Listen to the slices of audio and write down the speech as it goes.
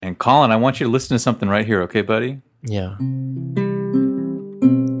Colin, I want you to listen to something right here, okay, buddy? Yeah.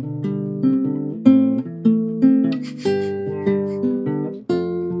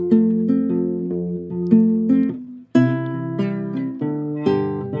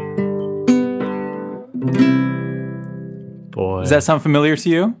 Boy. Does that sound familiar to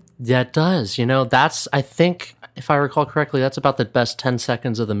you? Yeah, it does. You know, that's, I think, if I recall correctly, that's about the best 10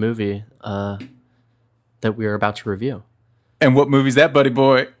 seconds of the movie that we are about to review. And what movie's that, buddy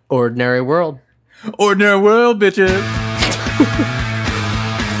boy? Ordinary World. Ordinary World, bitches.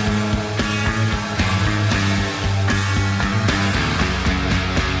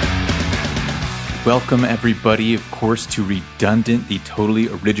 Welcome, everybody, of course, to Redundant, the totally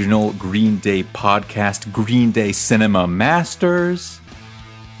original Green Day podcast, Green Day Cinema Masters.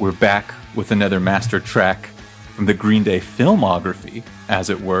 We're back with another master track from the Green Day filmography, as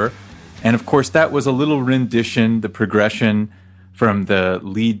it were. And, of course, that was a little rendition, the progression from the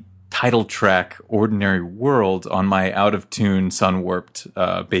lead title track, Ordinary World, on my out-of-tune, sun-warped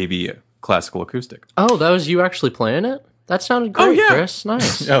baby classical acoustic. Oh, that was you actually playing it? That sounded great, Chris.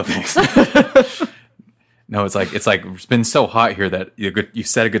 Nice. Oh, thanks. No, it's been so hot here that you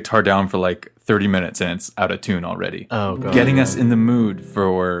set a guitar down for like 30 minutes and it's out of tune already. Oh, God. Getting us in the mood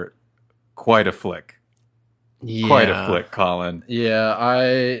for quite a flick. Yeah. Quite a flick, Colin. Yeah,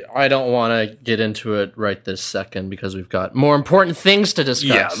 I don't want to get into it right this second because we've got more important things to discuss.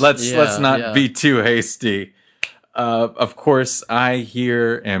 Yeah, let's not be too hasty. Of course, I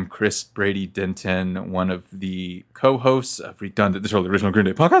here am Chris Brady Denton, one of the co-hosts of Redundant, the original Green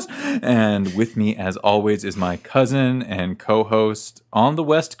Day podcast. And with me, as always, is my cousin and co-host on the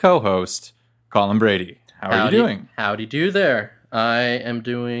West co-host, Colin Brady. How are you doing? Howdy do there. I am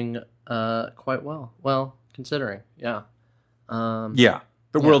doing quite well. Well, considering, yeah. The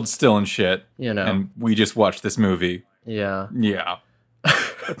world's still in shit. You know. And we just watched this movie. Yeah. Yeah.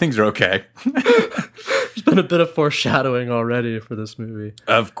 Things are okay. There's been a bit of foreshadowing already for this movie.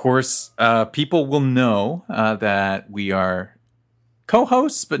 Of course, people will know that we are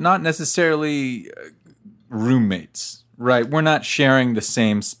co-hosts, but not necessarily roommates, right? We're not sharing the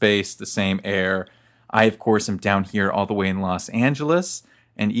same space, the same air. I, of course, am down here all the way in Los Angeles.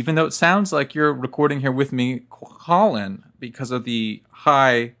 And even though it sounds like you're recording here with me, Colin, because of the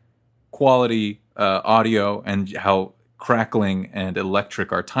high quality audio and how crackling and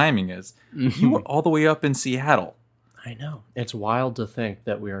electric our timing is, you were all the way up in Seattle. I know. It's wild to think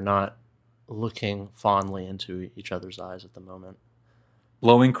that we are not looking fondly into each other's eyes at the moment.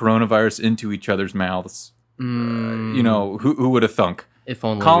 Blowing coronavirus into each other's mouths. Who would have thunk? If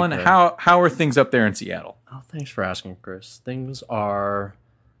only Colin, how are things up there in Seattle? Oh, thanks for asking, Chris. Things are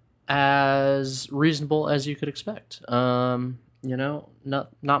as reasonable as you could expect. Not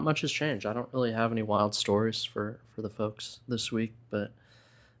much has changed. I don't really have any wild stories for the folks this week, but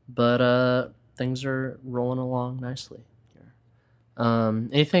things are rolling along nicely here.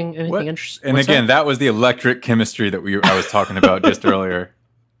 Anything interesting? And again, that was the electric chemistry that I was talking about just earlier.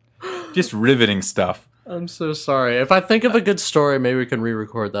 Just riveting stuff. I'm so sorry. If I think of a good story, maybe we can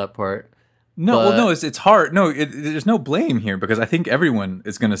re-record that part. It's hard. No, there's no blame here because I think everyone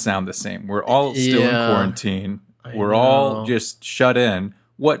is going to sound the same. We're all still in quarantine. We're all just shut in.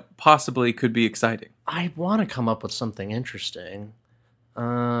 What possibly could be exciting? I want to come up with something interesting.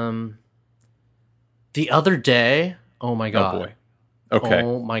 The other day, oh my God. Oh boy. Okay.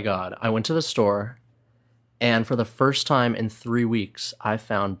 Oh my God. I went to the store, and for the first time in 3 weeks, I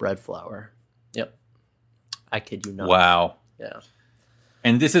found bread flour. Yep. I kid you not. Wow. Yeah.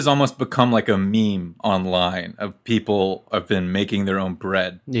 And this has almost become like a meme online of people have been making their own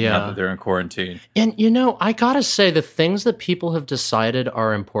bread now that they're in quarantine. And, I gotta say, the things that people have decided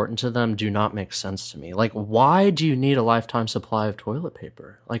are important to them do not make sense to me. Like, why do you need a lifetime supply of toilet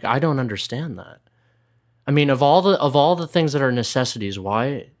paper? Like, I don't understand that. I mean, of all the things that are necessities,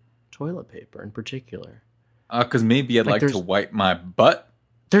 why toilet paper in particular? Because maybe I'd like to wipe my butt.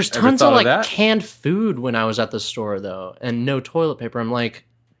 There's tons of canned food when I was at the store, though, and no toilet paper. I'm like,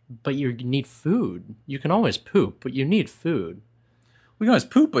 but you need food. You can always poop, but you need food. We can always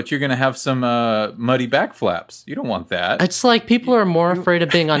poop, but you're going to have some muddy back flaps. You don't want that. It's like people are more afraid of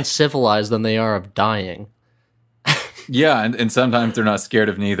being uncivilized than they are of dying. Yeah, and sometimes they're not scared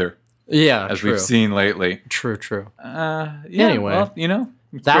of neither. Yeah, as we've seen lately. True. Anyway, well,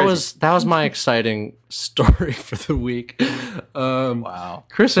 that was my exciting story for the week. Wow,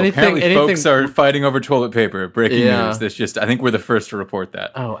 Chris, anything? Folks are fighting over toilet paper. Breaking news. That's just. I think we're the first to report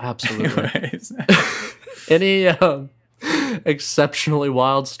that. Oh, absolutely. Any exceptionally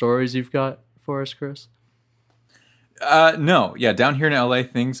wild stories you've got for us, Chris? No. Yeah, down here in LA,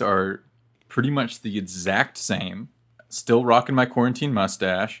 things are pretty much the exact same. Still rocking my quarantine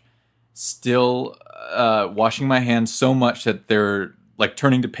mustache. still washing my hands so much that they're like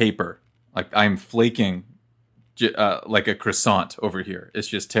turning to paper. Like I'm flaking like a croissant over here. It's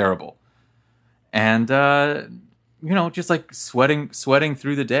just terrible. And, just like sweating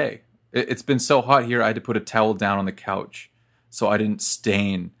through the day. It's been so hot here, I had to put a towel down on the couch so I didn't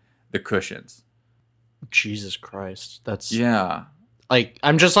stain the cushions. Jesus Christ. That's Yeah. like,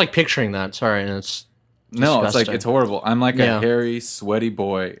 I'm just like picturing that. Sorry. And it's No, it's like, disgusting. it's horrible. I'm like Yeah. a hairy, sweaty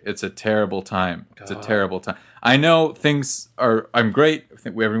boy. It's a terrible time. It's a terrible time. I know I'm great. I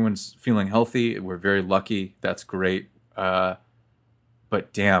think everyone's feeling healthy. We're very lucky. That's great.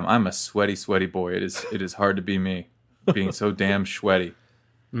 But damn, I'm a sweaty, sweaty boy. It is hard to be me, being so damn sweaty.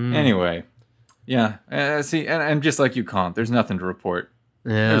 Anyway, yeah. See, and I'm just like you, Colin. There's nothing to report.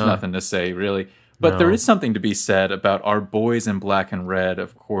 Yeah. There's nothing to say, really. But there No. is something to be said about our boys in black and red.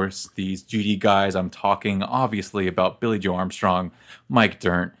 Of course, these GD guys. I'm talking, obviously, about Billy Joe Armstrong, Mike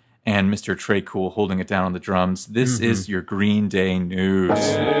Dirnt, and Mr. Trey Cool holding it down on the drums. This is your Green Day news.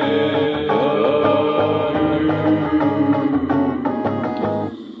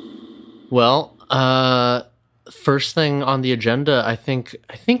 Well, first thing on the agenda, I think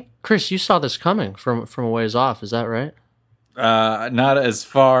Chris, you saw this coming from a ways off. Is that right? Not as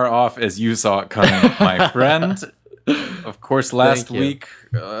far off as you saw it coming, my friend. Of course, last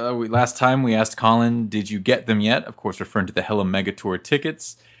time we asked Colin, did you get them yet? Of course, referring to the Hella Mega Tour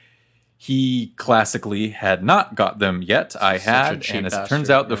tickets. He classically had not got them yet. I had, cheap and as it bastard, turns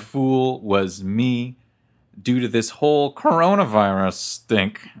out, the yeah. fool was me due to this whole coronavirus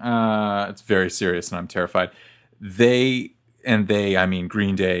stink. It's very serious, and I'm terrified. I mean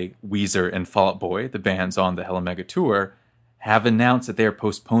Green Day, Weezer, and Fall Out Boy, the bands on the Hella Mega Tour, have announced that they are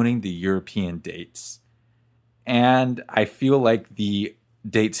postponing the European dates. And I feel like the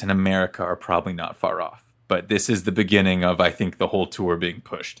dates in America are probably not far off. But this is the beginning of, I think, the whole tour being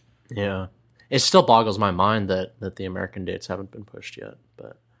pushed. Yeah. It still boggles my mind that the American dates haven't been pushed yet.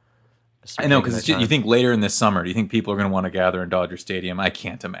 But I know, because you think later in this summer, do you think people are going to want to gather in Dodger Stadium? I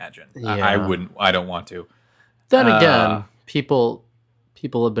can't imagine. Yeah. I wouldn't. I don't want to. Then again, people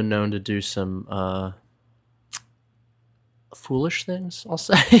have been known to do some foolish things, I'll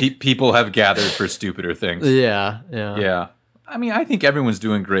say. People have gathered for stupider things. Yeah. Yeah. I mean, I think everyone's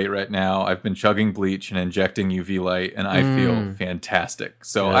doing great right now. I've been chugging bleach and injecting UV light, and I feel fantastic.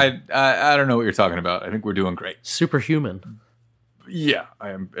 So Good. I don't know what you're talking about. I think we're doing great. Superhuman. Yeah,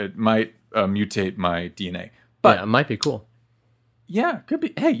 I am. It might mutate my DNA, but Yeah, it might be cool. yeah, could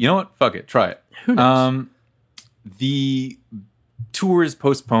be. Hey, you know what? Fuck it, try it. Who knows? The tour is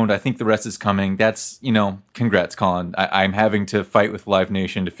postponed. I think the rest is coming. That's, congrats, Colin. I'm having to fight with Live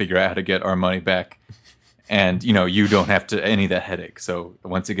Nation to figure out how to get our money back. And, you don't have to any of that headache. So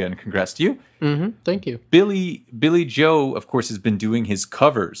once again, congrats to you. Mm-hmm. Thank you. Billy Joe, of course, has been doing his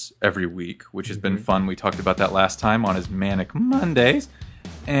covers every week, which has been fun. We talked about that last time on his Manic Mondays.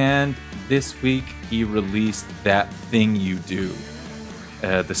 And this week, he released That Thing You Do,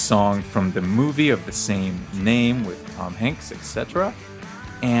 the song from the movie of the same name with Tom Hanks, etc.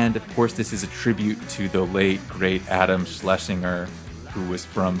 And, of course, this is a tribute to the late, great Adam Schlesinger, who was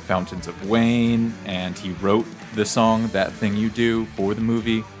from Fountains of Wayne, and he wrote the song That Thing You Do for the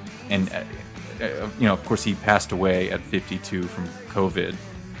movie. And, of course, he passed away at 52 from COVID,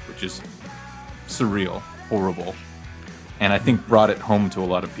 which is surreal, horrible, and I think brought it home to a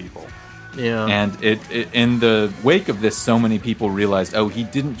lot of people. Yeah. And it in the wake of this, so many people realized, oh, he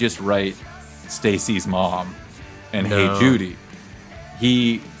didn't just write Stacy's Mom and No. Hey Judy.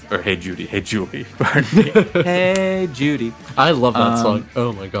 Hey Julie, pardon me. Hey Judy. I love that song.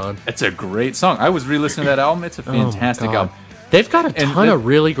 Oh my god. It's a great song. I was re-listening to that album. It's a fantastic God. album. They've got a ton the- of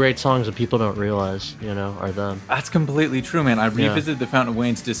really great songs that people don't realize, are them. That's completely true, man. I revisited the Fountain of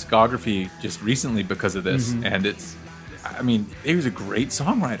Wayne's discography just recently because of this, and he was a great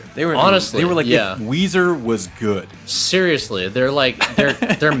songwriter. Honestly, they were like, yeah. if Weezer was good. Seriously, they're like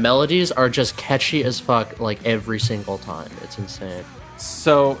their melodies are just catchy as fuck like every single time. It's insane.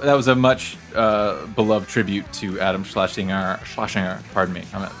 So that was a much beloved tribute to Adam Schlesinger. Pardon me.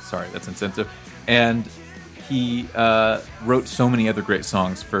 Sorry, that's insensitive. And he wrote so many other great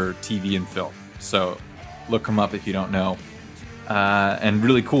songs for TV and film. So look him up if you don't know. And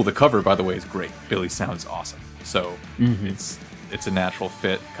really cool. The cover, by the way, is great. Billy sounds awesome. So it's a natural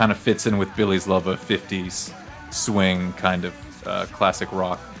fit. Kind of fits in with Billy's love of 50s swing, kind of classic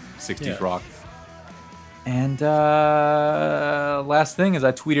rock, 60s rock. And last thing is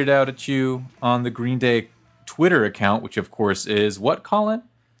I tweeted out at you on the Green Day Twitter account, which of course is what, Colin?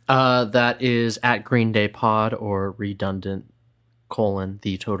 That is at Green Day Pod or redundant :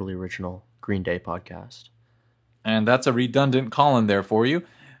 the totally original Green Day podcast. And that's a redundant Colin there for you.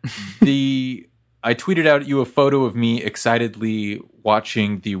 I tweeted out you a photo of me excitedly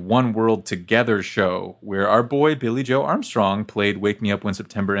watching the One World Together show where our boy Billy Joe Armstrong played Wake Me Up When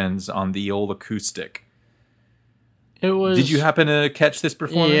September Ends on the old acoustic. It was. Did you happen to catch this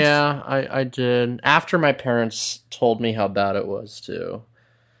performance? Yeah, I did. After my parents told me how bad it was too,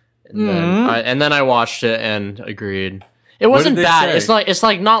 and then I watched it and agreed. It wasn't bad. Say? It's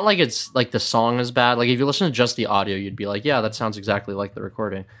like not like it's like the song is bad. Like if you listen to just the audio, you'd be like, yeah, that sounds exactly like the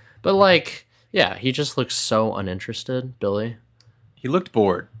recording. But like, yeah, he just looks so uninterested, Billy. He looked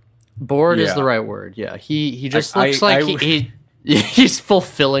bored. Bored is the right word. Yeah, he just looks like he's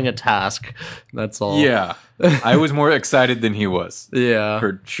fulfilling a task. That's all. Yeah, I was more excited than he was. Yeah,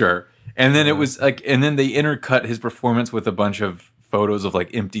 for sure. And then it was like, and then they intercut his performance with a bunch of photos of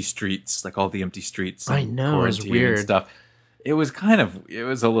like empty streets, like all the empty streets. I know, it was weird stuff. It was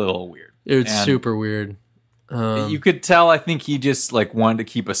a little weird. It was super weird. You could tell, I think he just like wanted to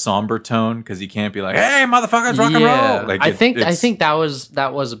keep a somber tone because he can't be like, "Hey, motherfuckers, rock and roll." Like, I think that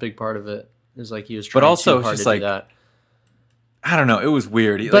was a big part of it. Is like he was trying, but also too hard just to do that. I don't know. It was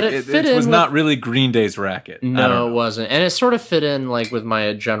weird. But like, it was not really Green Day's racket. No, it wasn't, and it sort of fit in like with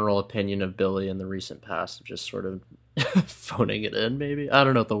my general opinion of Billy in the recent past, of just sort of phoning it in. Maybe I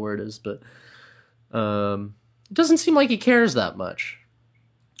don't know what the word is, but it doesn't seem like he cares that much.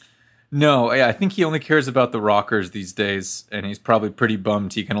 No, I think he only cares about the rockers these days, and he's probably pretty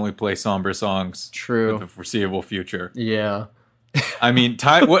bummed he can only play somber songs for the foreseeable future. Yeah. I mean,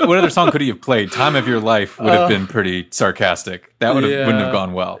 what other song could he have played? Time of Your Life would have been pretty sarcastic. That wouldn't have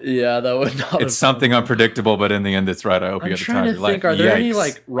gone well. Yeah, that would not. It's something unpredictable, but in the end, it's right. I hope you get the time of your life. Are there any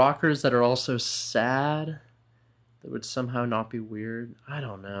like rockers that are also sad that would somehow not be weird? I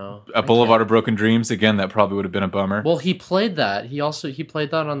don't know. A Boulevard of Broken Dreams, again, that probably would have been a bummer. Well, he played that. He played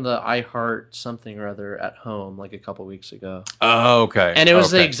that on the I Heart something or other at home like a couple weeks ago. Oh, okay. And it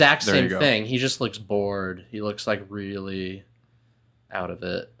was the exact same thing. He just looks bored. He looks like really out of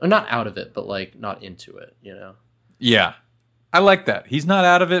it. Or not out of it, but like not into it, you know? Yeah. I like that. He's not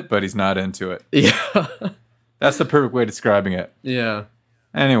out of it, but he's not into it. Yeah. That's the perfect way of describing it. Yeah.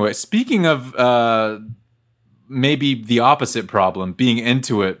 Anyway, speaking of maybe the opposite problem, being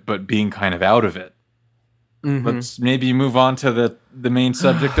into it, but being kind of out of it. Mm-hmm. Let's maybe move on to the main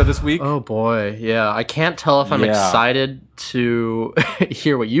subject of this week. Oh boy, yeah. I can't tell if I'm excited to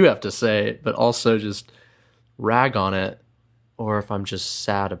hear what you have to say, but also just rag on it, or if I'm just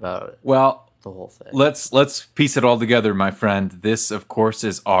sad about it. Well, the whole thing. Let's piece it all together, my friend. This, of course,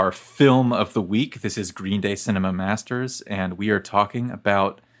 is our film of the week. This is Green Day Cinema Masters, and we are talking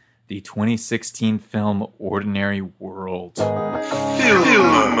about the 2016 film Ordinary World.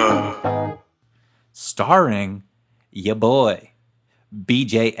 Film. Starring ya boy,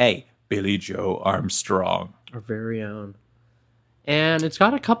 BJA, Billy Joe Armstrong. Our very own. And it's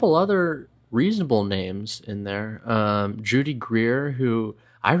got a couple other reasonable names in there. Judy Greer, who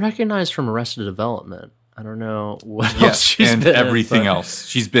I recognize from Arrested Development. I don't know what else she's been everything else.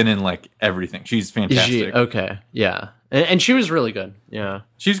 She's been in like everything. She's fantastic. Okay, yeah. And she was really good. Yeah.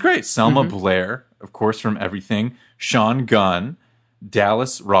 She's great. Selma Blair, of course, from everything. Sean Gunn,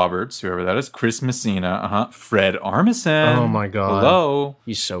 Dallas Roberts, whoever that is, Chris Messina, Fred Armisen. Oh my God. Hello.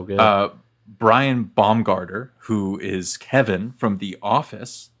 He's so good. Brian Baumgarter, who is Kevin from The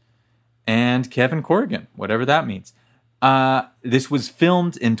Office, and Kevin Corrigan, whatever that means. This was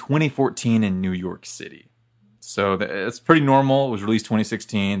filmed in 2014 in New York City. So it's pretty normal. It was released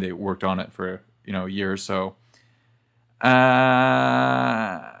 2016. They worked on it for a year or so.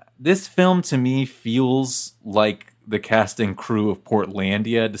 This film to me feels like the cast and crew of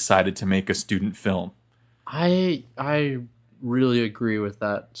Portlandia decided to make a student film. I really agree with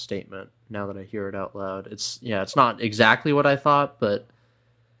that statement now that I hear it out loud. It's not exactly what I thought, but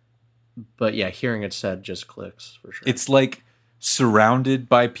yeah, hearing it said just clicks for sure. It's like surrounded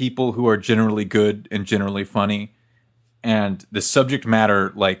by people who are generally good and generally funny, and the subject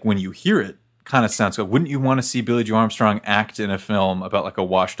matter, like when you hear it, kind of sounds good. Wouldn't you want to see Billy Joe Armstrong act in a film about like a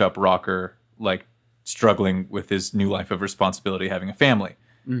washed up rocker, like struggling with his new life of responsibility, having a family?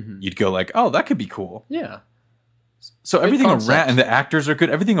 Mm-hmm. You'd go like, oh, that could be cool. Yeah. So good everything concept. Around, and the actors are good.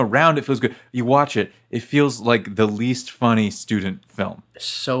 Everything around it feels good. You watch it, it feels like the least funny student film.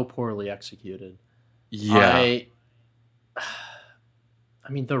 So poorly executed. Yeah. I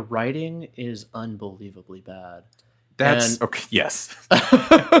mean, the writing is unbelievably bad. Okay. Yes.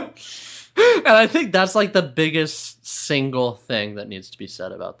 And I think that's like the biggest single thing that needs to be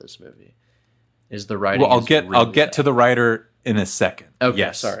said about this movie is the writing. Well, I'll get to the writer in a second. Okay.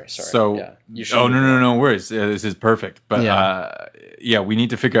 Yes. Sorry. So, no worries. This is perfect. But we need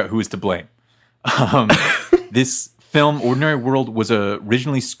to figure out who is to blame. This film, Ordinary World, was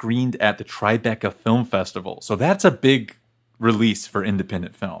originally screened at the Tribeca Film Festival. So that's a big release for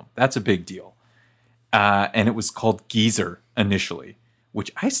independent film. That's a big deal. And it was called Geezer initially,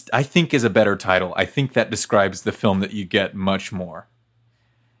 which I think is a better title. I think that describes the film that you get much more.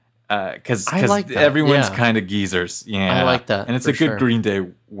 Because like that. everyone's Yeah. kind of geezers. Yeah, I like that, and it's for a good sure. Green Day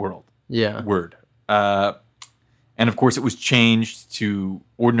word. Yeah. And of course, it was changed to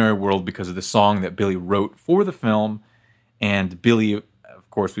Ordinary World because of the song that Billy wrote for the film. And Billy, of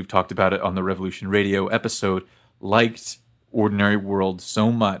course, we've talked about it on the Revolution Radio episode, liked Ordinary World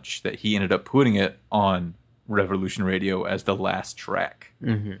so much that he ended up putting it on Revolution Radio as the last track.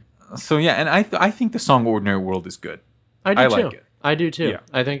 Mm-hmm. So yeah, and I think the song Ordinary World is good. I do too. like it. I do too. Yeah.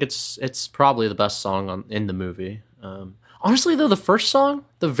 I think it's probably the best song in the movie. Honestly, though, the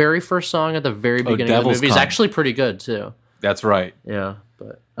very first song at the very beginning of the Devil's movie is Come. actually pretty good too. That's right. Yeah,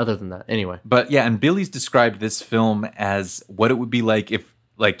 but other than that, anyway. But yeah, and Billy's described this film as what it would be like if,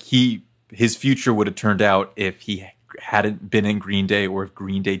 like, his future would have turned out if he hadn't been in Green Day or if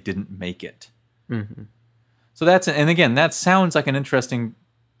Green Day didn't make it. Mm-hmm. So and again, that sounds like an interesting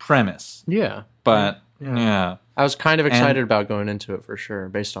premise. Yeah, But yeah, I was kind of excited about going into it for sure,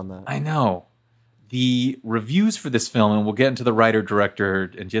 based on that. I know. The reviews for this film, and we'll get into the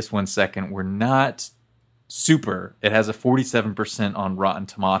writer-director in just one second, were not super. It has a 47% on Rotten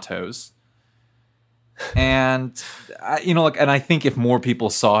Tomatoes. And, and I think if more people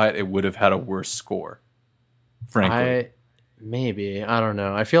saw it, it would have had a worse score, frankly. Maybe. I don't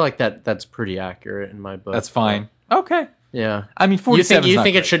know. I feel like that's pretty accurate in my book. That's fine. Okay. Yeah. I mean, 47 You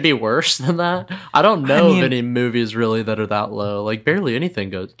think it should be worse than that? I don't know of any movies really that are that low. Like, barely anything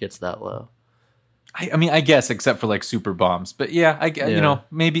gets that low. I mean, I guess, except for, like, Super Bombs. But yeah,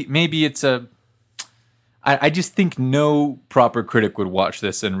 maybe it's a... I just think no proper critic would watch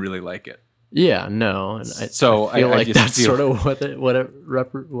this and really like it. Yeah, no. And I feel like just that's sort of what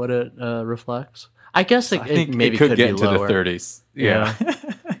it reflects. I guess I think maybe it could get be into lower. the 30s. Yeah.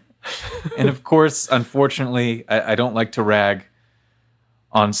 And of course, unfortunately, I don't like to rag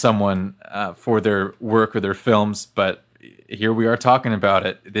on someone for their work or their films, but here we are talking about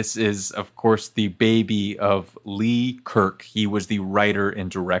it. This is, of course, the baby of Lee Kirk. He was the writer and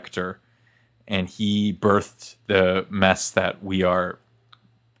director, and he birthed the mess that we are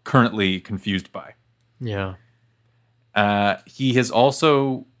currently confused by. Yeah. He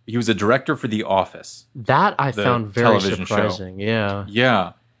was a director for The Office. That I found very television surprising. show. Yeah.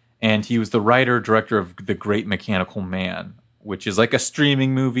 Yeah. And he was the writer-director of The Great Mechanical Man, which is like a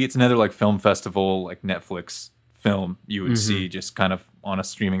streaming movie. It's another like film festival, like Netflix film you would see just kind of on a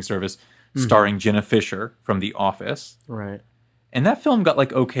streaming service, starring Jenna Fisher from The Office. Right. And that film got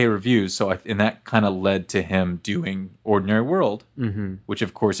like okay reviews, and that kind of led to him doing Ordinary World, which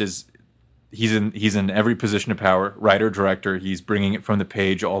of course is he's in every position of power, writer, director. He's bringing it from the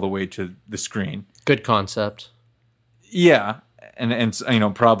page all the way to the screen. Good concept. Yeah,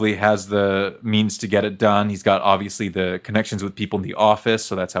 and probably has the means to get it done. He's got obviously the connections with people in the office,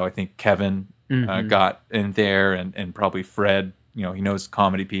 so that's how I think Kevin got in there, and probably Fred. He knows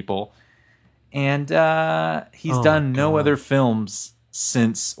comedy people. And he's done no other films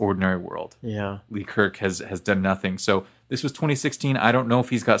since Ordinary World. Yeah. Lee Kirk has done nothing. So this was 2016. I don't know if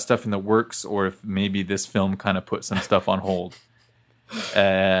he's got stuff in the works or if maybe this film kind of put some stuff on hold.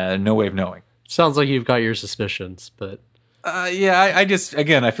 No way of knowing. Sounds like you've got your suspicions, but... I just,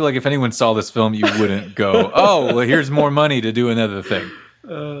 again, I feel like if anyone saw this film, you wouldn't go, oh, well, here's more money to do another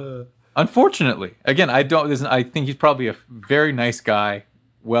thing. Unfortunately. Again, I think he's probably a very nice guy.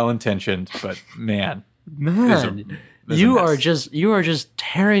 Well-intentioned, but man, you are just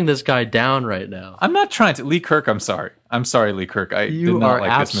tearing this guy down right now. I'm not trying to. Lee Kirk, I'm sorry, Lee Kirk. I did not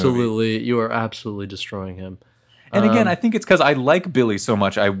like this movie. You are absolutely destroying him. And again, I think it's because I like Billy so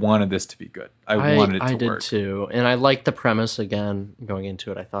much. I wanted this to be good. I wanted it to work. I did too, and I liked the premise. Again, going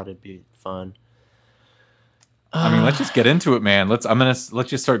into it, I thought it'd be fun. I mean, let's just get into it, man. Let's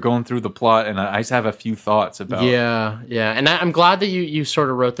just start going through the plot, and I just have a few thoughts about. Yeah, and I'm glad that you sort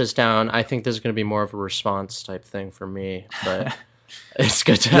of wrote this down. I think this is going to be more of a response type thing for me, but it's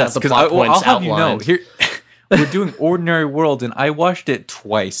good to have the plot points I'll have outlined. You know, here we're doing Ordinary World, and I watched it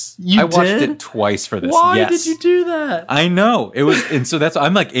twice. I watched it twice for this. Why yes. did you do that? I know it was, and so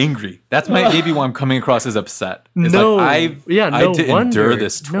I'm like angry. That's maybe why I'm coming across as upset. It's I had to endure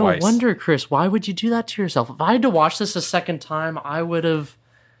this twice. No wonder, Chris. Why would you do that to yourself? If I had to watch this a second time, I would have.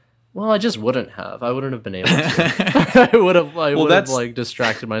 Well, I just wouldn't have. I wouldn't have been able to. I would have like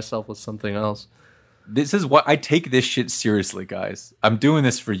distracted myself with something else. This is what I take this shit seriously, guys. I'm doing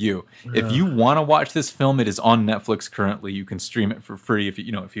this for you. If you want to watch this film, it is on Netflix currently. You can stream it for free if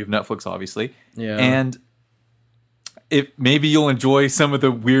you have Netflix, obviously. Yeah. And if maybe you'll enjoy some of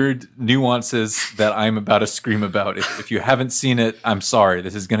the weird nuances that I'm about to scream about. If you haven't seen it, I'm sorry.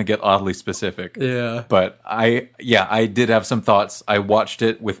 This is going to get oddly specific. Yeah. But I did have some thoughts. I watched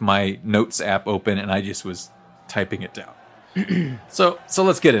it with my notes app open, and I just was typing it down. So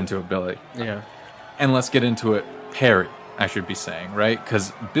let's get into it, Billy. Yeah. And let's get into it, Perry, I should be saying, right?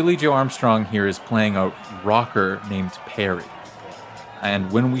 Because Billy Joe Armstrong here is playing a rocker named Perry. And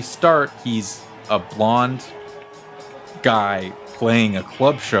when we start, he's a blonde guy playing a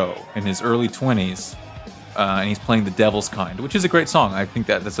club show in his early 20s, and he's playing The Devil's Kind, which is a great song. I think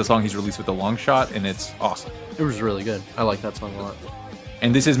that's a song he's released with The Long Shot, and it's awesome. It was really good. I like that song a lot.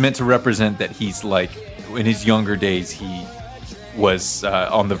 And this is meant to represent that he's like, in his younger days, he was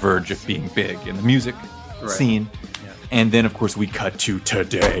on the verge of being big in the music scene. Yeah. And then, of course, we cut to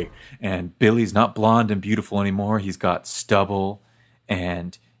today, and Billy's not blonde and beautiful anymore. He's got stubble,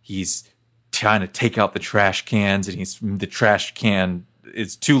 and he's trying to take out the trash cans, and the trash can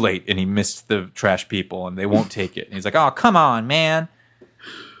is too late, and he missed the trash people, and they won't take it. And he's like, "Oh, come on, man!"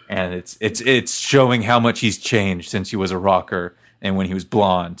 And it's showing how much he's changed since he was a rocker and when he was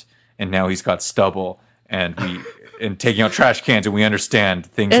blonde, and now he's got stubble, and taking out trash cans, and we understand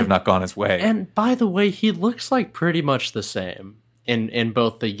things have not gone his way. And by the way, he looks like pretty much the same in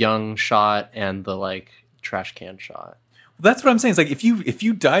both the young shot and the like trash can shot. That's what I'm saying. It's like if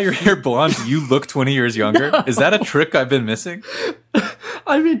you dye your hair blonde, do you look 20 years younger? No. Is that a trick I've been missing?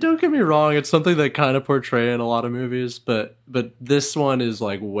 I mean, don't get me wrong. It's something they kind of portray in a lot of movies, but this one is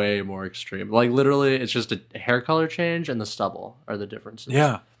like way more extreme. Like literally, it's just a hair color change and the stubble are the differences.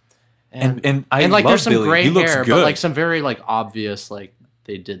 Yeah, and like love there's some Billy. gray He looks hair, good. but like some very like obvious like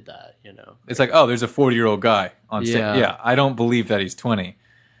they did that. You know, it's like, oh, there's a 40-year-old guy on stage. Yeah. Yeah, I don't believe that he's 20.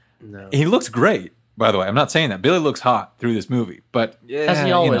 No, he looks great. By the way, I'm not saying that. Billy looks hot through this movie, but as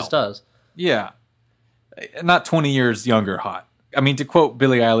he always does. Yeah. Not 20 years younger hot. I mean, to quote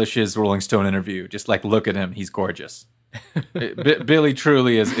Billie Eilish's Rolling Stone interview, just like, look at him, he's gorgeous. Billy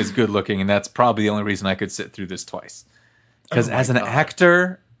truly is good looking, and that's probably the only reason I could sit through this twice. Because as an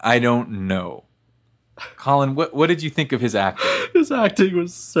actor, I don't know. Colin, what did you think of his acting? His acting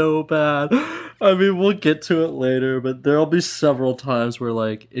was so bad. I mean, we'll get to it later, but there'll be several times where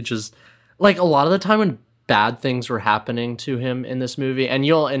like it just... Like a lot of the time when bad things were happening to him in this movie, and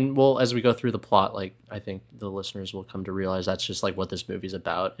we'll as we go through the plot, like I think the listeners will come to realize that's just like what this movie's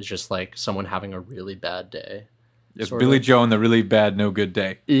about. It's just like someone having a really bad day. It's Billy Joe and the really bad, no good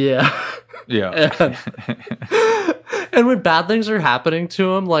day. Yeah, yeah. And when bad things are happening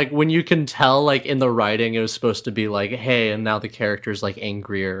to him, like when you can tell, like in the writing, it was supposed to be like, hey, and now the character's like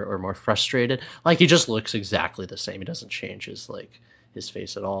angrier or more frustrated. Like he just looks exactly the same. He doesn't change his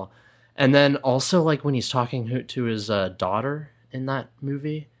face at all. And then also, like, when he's talking to his daughter in that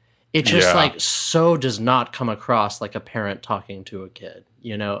movie, it just, like, so does not come across like a parent talking to a kid.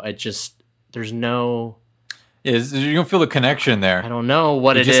 You know, there's no... You don't feel the connection there. I don't know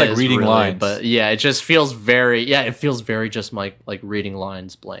what it is. Just like reading really, lines. But yeah, it just feels very... Yeah, it feels very just like reading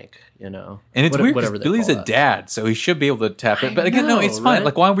lines blank, you know? And it's weird because Billy's a dad, so he should be able to tap it. But again, no, it's fine. Right?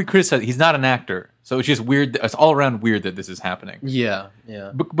 Like, why don't we criticize? He's not an actor. So it's just weird. It's all around weird that this is happening. Yeah.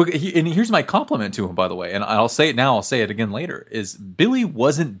 And here's my compliment to him, by the way, and I'll say it now, I'll say it again later, is Billy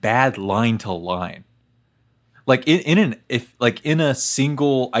wasn't bad line to line. Like in a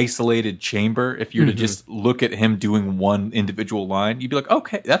single isolated chamber, if you were to just look at him doing one individual line, you'd be like,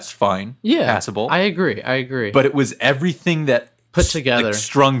 okay, that's fine. Yeah. Passable. I agree. But it was everything that put together, like,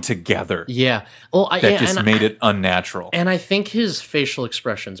 strung together. Yeah. Well, that made it unnatural. And I think his facial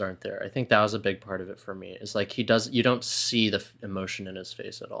expressions aren't there. I think that was a big part of it for me. Is like you don't see the emotion in his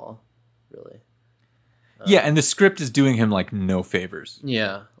face at all, really. Yeah, and the script is doing him like no favors.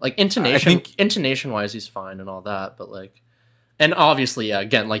 Yeah, like intonation wise, he's fine and all that, but like, and obviously, yeah,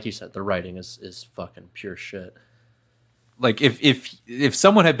 again, like you said, the writing is fucking pure shit. Like if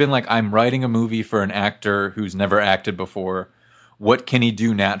someone had been like, I'm writing a movie for an actor who's never acted before, what can he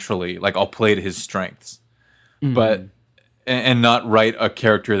do naturally? Like, I'll play to his strengths, but and not write a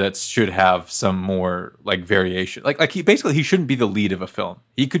character that should have some more like variation. Like he shouldn't be the lead of a film.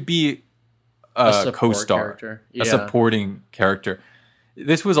 He could be a co-star, a supporting character.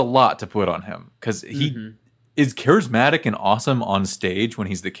 This was a lot to put on him because he is charismatic and awesome on stage when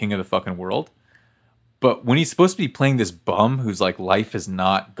he's the king of the fucking world. But when he's supposed to be playing this bum who's like life has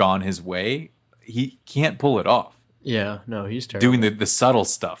not gone his way, he can't pull it off. Yeah, no, he's terrible. Doing the subtle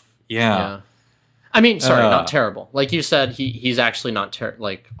stuff. Yeah. I mean, sorry, not terrible. Like you said, he's actually not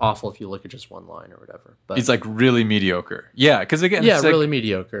like awful if you look at just one line or whatever. But he's like really mediocre. Yeah, because again, it's really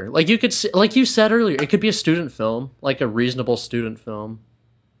mediocre. Like you could, like you said earlier, it could be a student film, like a reasonable student film,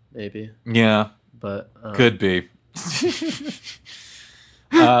 maybe. Yeah, but could be.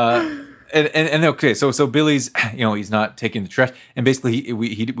 And okay, so Billy's, he's not taking the trash, and basically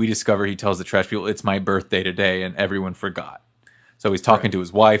we discover he tells the trash people it's my birthday today, and everyone forgot. So he's talking to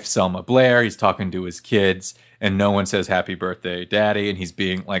his wife Selma Blair, he's talking to his kids, and no one says happy birthday, Daddy, and he's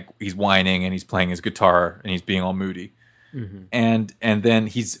being like he's whining and he's playing his guitar and he's being all moody, and then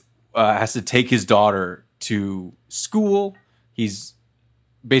he's has to take his daughter to school. He's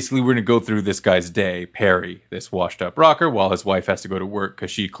basically, we're going to go through this guy's day, Perry, this washed up rocker, while his wife has to go to work because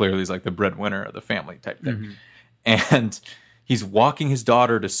she clearly is like the breadwinner of the family type thing. And he's walking his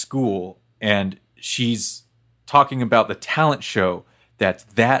daughter to school, and she's talking about the talent show that's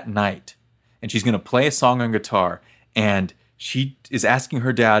that night. And she's going to play a song on guitar, and she is asking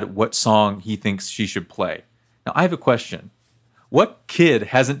her dad what song he thinks she should play. Now, I have a question. What kid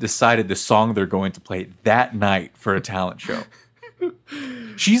hasn't decided the song they're going to play that night for a talent show?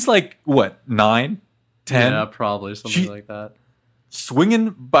 She's like, what, 9, 10? Yeah, probably something like that.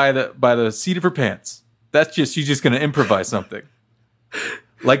 Swinging by the seat of her pants. She's just going to improvise something.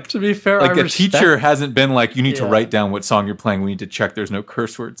 Like, to be fair, like a teacher hasn't been like, you need to write down what song you're playing. We need to check there's no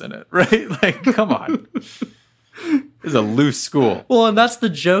curse words in it, right? Like, come on. This is a loose school. Well, and that's the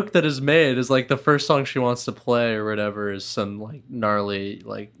joke that is made, is like the first song she wants to play or whatever is some like gnarly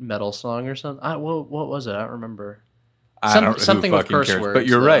like metal song or something. What was it? I don't remember. Something with curse words. But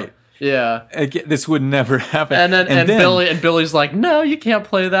you're right. Yeah. Again, this would never happen. And then Billy's like, no, you can't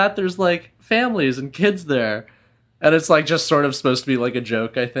play that. There's like families and kids there. And it's like just sort of supposed to be like a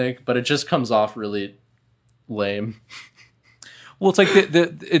joke, I think, but it just comes off really lame. Well, it's like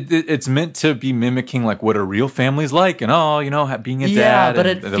it's meant to be mimicking like what a real family's like, and being a dad. Yeah, but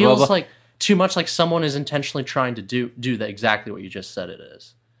it feels like too much like someone is intentionally trying to do exactly what you just said it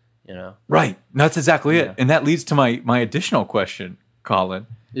is. Right. That's exactly it. And that leads to my additional question, Colin.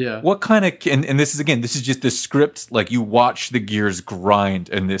 Yeah. What kind of and this is just the script, like you watch the gears grind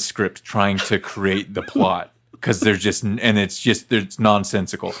in this script trying to create the plot because it's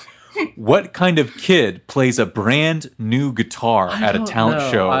nonsensical. What kind of kid plays a brand new guitar at a talent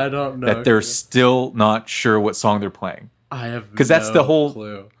show I don't know that they're still not sure what song they're playing? I have because that's the whole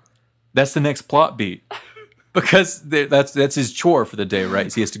clue. That's the next plot beat. Because that's his chore for the day,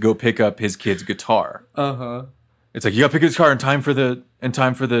 right? So he has to go pick up his kid's guitar. It's like, you gotta pick up his guitar in time for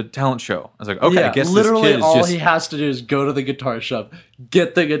the talent show. I was like, okay, I guess literally this kid is all he has to do is go to the guitar shop,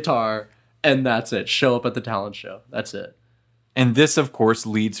 get the guitar, and that's it. Show up at the talent show. That's it. And this, of course,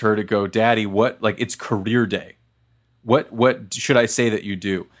 leads her to go, Daddy, it's career day. What should I say that you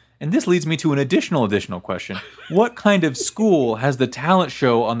do? And this leads me to an additional question. What kind of school has the talent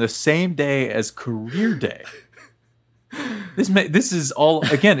show on the same day as career day? This is all,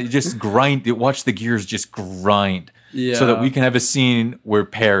 again, it just grind. Watch the gears just grind. Yeah. So that we can have a scene where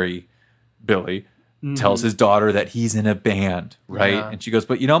Billy, tells his daughter that he's in a band, right? Yeah. And she goes,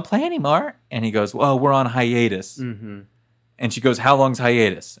 but you don't play anymore? And he goes, well, we're on hiatus. And she goes, how long's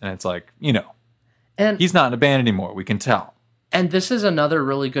hiatus? And it's like, and he's not in a band anymore. We can tell. And this is another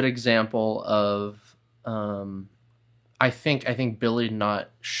really good example of, I think Billy not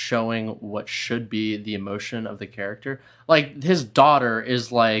showing what should be the emotion of the character. Like, his daughter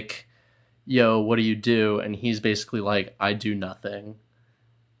is like, yo, what do you do? And he's basically like, I do nothing.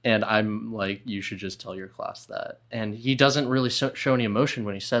 And I'm like, you should just tell your class that. And he doesn't really show any emotion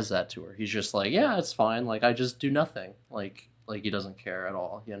when he says that to her. He's just like, yeah, it's fine. Like, I just do nothing. Like he doesn't care at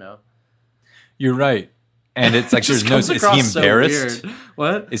all, You're right. And it's like, there's no, is he embarrassed? So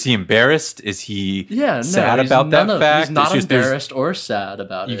what? Is he embarrassed? Is he sad he's about that fact? He's not it's just, embarrassed or sad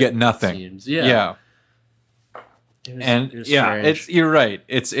about it. You get nothing. Seems. Yeah. You're right.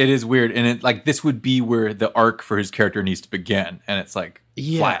 It is weird. And this would be where the arc for his character needs to begin. And it's like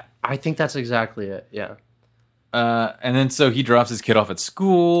flat. I think that's exactly it. Yeah. And then so he drops his kid off at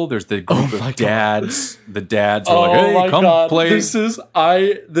school. There's the group of dads. The dads are like, "Hey, come play." This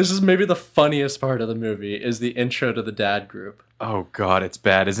is maybe the funniest part of the movie is the intro to the dad group. Oh God, it's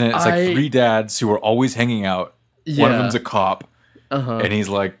bad, isn't it? It's like 3 dads who are always hanging out. Yeah. One of them's a cop, and he's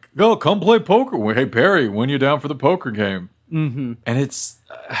like, "Go, come play poker. Hey Perry, when you down for the poker game?" And it's.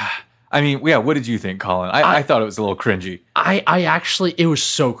 What did you think, Colin? I thought it was a little cringy. I actually, it was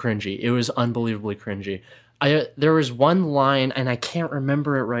so cringy. It was unbelievably cringy. There was one line, and I can't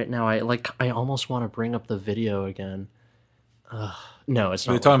remember it right now. I almost want to bring up the video again. No, it's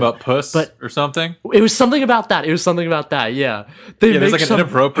not. Are they talking about puss or something? It was something about that. Yeah, there's like an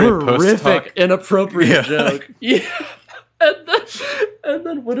inappropriate puss talk. Inappropriate joke. Yeah, and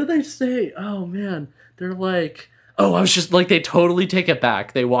then what do they say? Oh man, they're like, oh, I was just like, they totally take it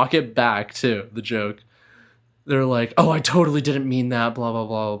back. They walk it back to the joke. They're like, oh, I totally didn't mean that. Blah blah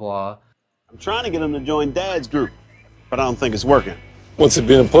blah blah. I'm trying to get him to join Dad's group. but I don't think it's working. What's it,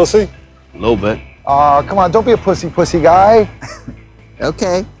 being a pussy? A little bit. Come on, don't be a pussy guy.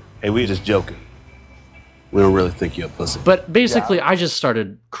 Okay. Hey, we just joking. We don't really think you're a pussy. But basically, I just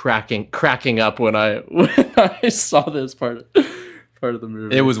started cracking up when I saw this part of the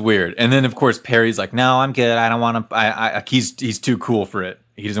movie. It was weird. And then, of course, Perry's like, no, I'm good. I don't want to. He's too cool for it.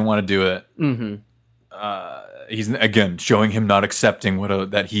 He doesn't want to do it. Mm-hmm. He's, again, showing him not accepting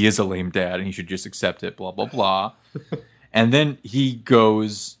that he is a lame dad and he should just accept it, blah, blah, blah. And then he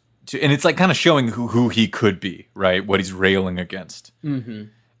goes to, and it's like kind of showing who he could be, right? What he's railing against. Mm-hmm.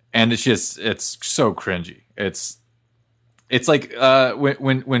 And it's so cringy. It's like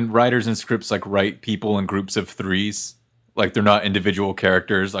when writers and scripts like write people in groups of threes, like they're not individual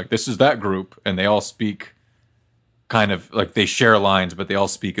characters. Like this is that group, and they all speak kind of like they share lines, but they all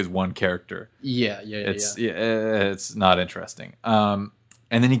speak as one character. It's not interesting. And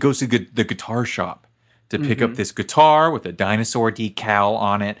then he goes to the guitar shop to pick up this guitar with a dinosaur decal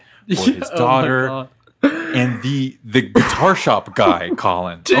on it for his daughter. Oh and the guitar shop guy,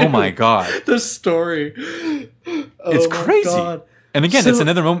 Colin. Dude, oh my god, the story. It's crazy. God. And again, it's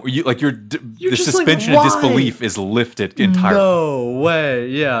another moment where the suspension like, of disbelief is lifted entirely. No way.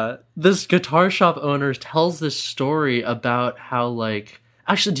 Yeah. This guitar shop owner tells this story about how, like,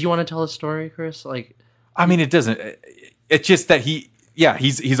 actually, do you want to tell a story, Chris? Like, I mean, it doesn't. It's just that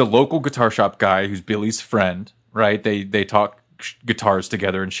he's a local guitar shop guy who's Billy's friend, right? They talk guitars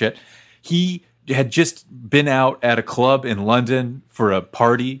together and shit. He had just been out at a club in London for a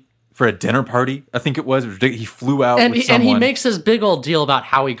party. For a dinner party, I think it was. He flew out with someone. And he makes this big old deal about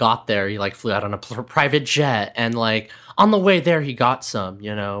how he got there. He, like, flew out on a private jet. And, like, on the way there, he got some,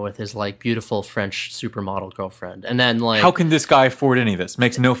 with his, like, beautiful French supermodel girlfriend. And then, like... How can this guy afford any of this?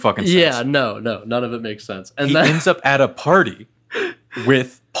 Makes no fucking sense. Yeah, no. None of it makes sense. And he ends up at a party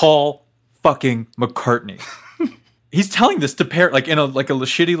with Paul fucking McCartney. He's telling this to Perry, like in a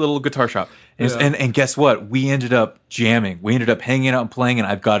shitty little guitar shop. And guess what? We ended up jamming. We ended up hanging out and playing, and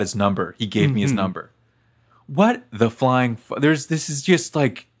I've got his number. He gave me his number. What the flying... This is just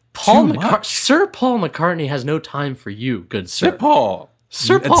like Sir Paul McCartney has no time for you, good sir. Sir Paul.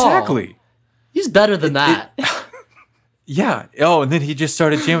 Exactly. He's better than that. Yeah. Oh, and then he just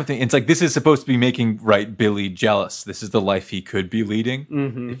started jamming with me. It's like, this is supposed to be making Billy jealous. This is the life he could be leading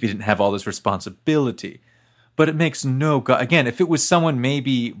if he didn't have all this responsibility. But it makes again, if it was someone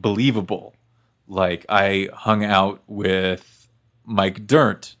maybe believable, like I hung out with Mike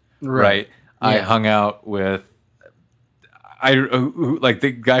Dirnt, right? Yeah. I hung out with like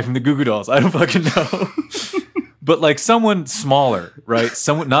the guy from the Goo Goo Dolls. I don't fucking know. But like someone smaller, right?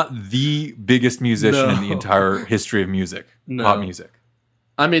 Someone not the biggest musician in the entire history of music, pop music.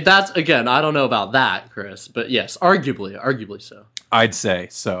 I mean, that's, again, I don't know about that, Chris, but yes, arguably so. I'd say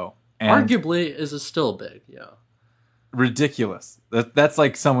so. And arguably is still big, yeah. Ridiculous. That's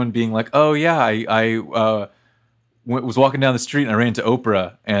like someone being like, "Oh yeah, I was walking down the street and I ran into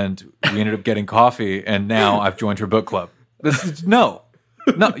Oprah and we ended up getting coffee and now I've joined her book club." No,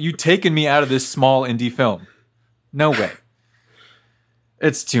 you've taken me out of this small indie film. No way.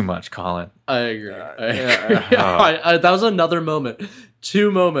 It's too much, Colin. I agree. That was another moment.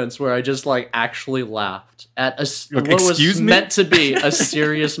 2 moments where I just like actually laughed at what was meant to be a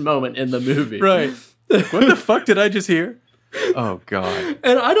serious moment in the movie. Right. What the fuck did I just hear? Oh, God.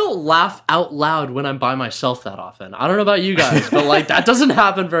 And I don't laugh out loud when I'm by myself that often. I don't know about you guys, but like that doesn't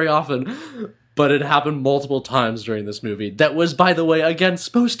happen very often. But it happened multiple times during this movie. That was, by the way, again,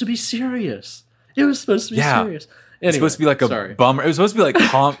 supposed to be serious. It was supposed to be serious. Anyway, it's supposed to be like a bummer. It was supposed to be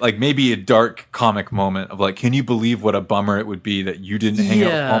like like maybe a dark comic moment of like, can you believe what a bummer it would be that you didn't hang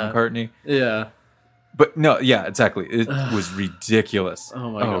out with Paul McCartney? Yeah. But no, yeah, exactly. It was ridiculous.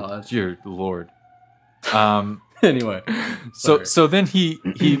 Oh my God. Dear Lord. Anyway. So then he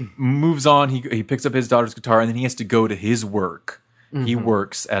moves on. He picks up his daughter's guitar and then he has to go to his work. Mm-hmm. He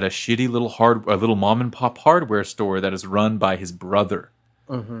works at a shitty little mom and pop hardware store that is run by his brother.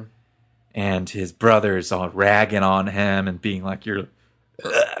 Mm-hmm. And his brother's all ragging on him and being like,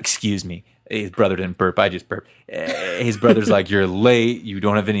 excuse me. His brother didn't burp. I just burped. His brother's like, you're late. You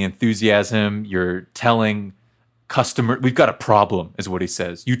don't have any enthusiasm. You're telling customer. We've got a problem, is what he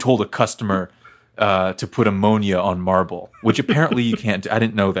says. You told a customer to put ammonia on marble, which apparently you can't do. I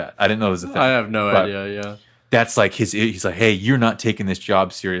didn't know that. I didn't know it was a thing. I have no idea, yeah. That's like he's like, hey, you're not taking this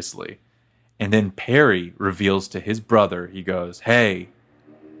job seriously. And then Perry reveals to his brother, he goes, hey,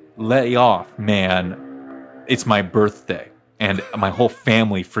 lay off, man. It's my birthday. And my whole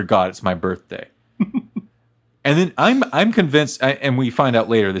family forgot it's my birthday. And then I'm convinced, and we find out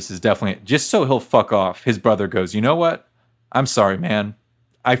later this is definitely, just so he'll fuck off, his brother goes, you know what? I'm sorry, man.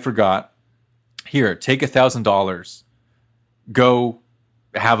 I forgot. Here, take $1,000. go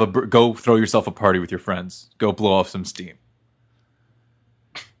go throw yourself a party with your friends. Go blow off some steam.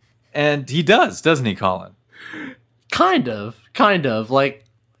 And he does, doesn't he, Colin? Kind of. Like,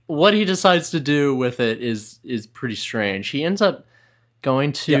 what he decides to do with it is pretty strange. He ends up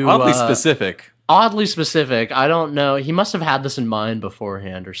going to oddly specific. Oddly specific. I don't know. He must have had this in mind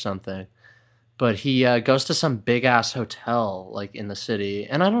beforehand or something. But he goes to some big ass hotel, like in the city,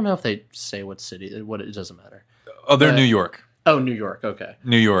 and I don't know if they say what city. What it doesn't matter. Oh, they're New York. Oh, New York. Okay.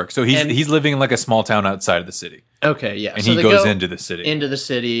 New York. So he's living in like a small town outside of the city. Okay, yeah. And so he goes into the city. Into the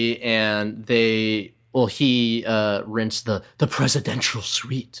city, and he rents the presidential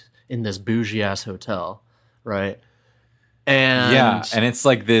suite in this bougie ass hotel, right? And and it's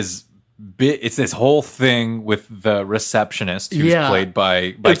like this it's this whole thing with the receptionist who's played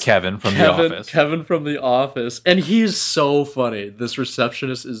by Kevin from The Office. Kevin from The Office, and he's so funny. This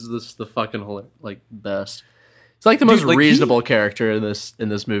receptionist is the fucking best. It's like the most reasonable character in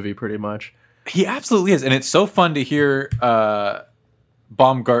this movie, pretty much. He absolutely is, and it's so fun to hear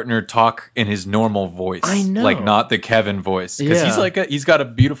Baumgartner talk in his normal voice. I know, like not the Kevin voice, because he's got a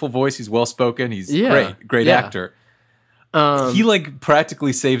beautiful voice. He's well spoken. He's great actor. He like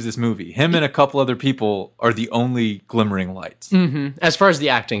practically saves this movie. Him and a couple other people are the only glimmering lights. Mm-hmm. As far as the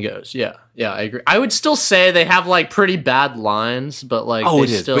acting goes, yeah, I agree. I would still say they have like pretty bad lines, but like it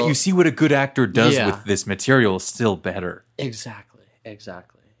is. But you see what a good actor does with this material is still better. Exactly.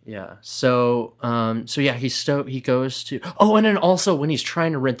 Yeah. So he goes to. Oh, and then also when he's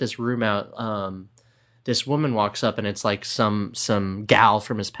trying to rent this room out, this woman walks up and it's like some gal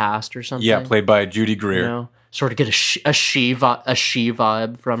from his past or something. Yeah, played by Judy Greer. You know? Sort of get a she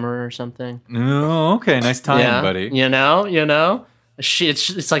vibe from her or something. Oh, okay, nice time, buddy. You know,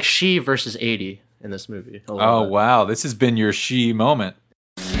 it's like she versus 80 in this movie. Oh wow, this has been your she moment.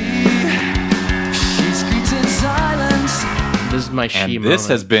 This is my she moment. This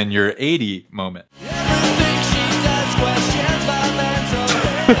has been your 80 moment.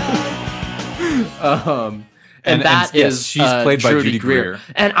 She's played by Judy Greer.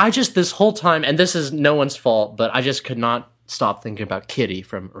 And I just, this whole time, and this is no one's fault, but I just could not stop thinking about Kitty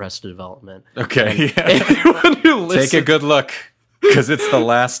from Arrested Development. Okay, take a good look, because it's the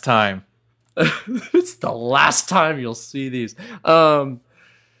last time. It's the last time you'll see these. And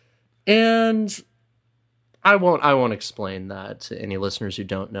I won't explain that to any listeners who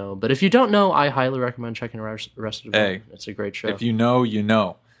don't know. But if you don't know, I highly recommend checking Arrested Development. It's a great show. If you know, you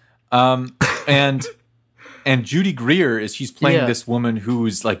know. And Judy Greer she's playing this woman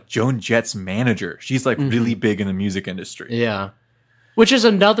who's like Joan Jett's manager. She's like really big in the music industry. Yeah. Which is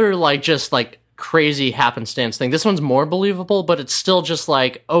another just crazy happenstance thing. This one's more believable, but it's still just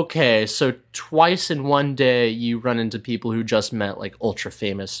like, okay, so twice in one day you run into people who just met like ultra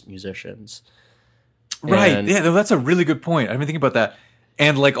famous musicians. Right. And that's a really good point. I've been thinking about that.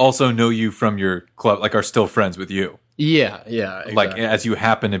 And like also know you from your club, like are still friends with you. Yeah, exactly. Like as you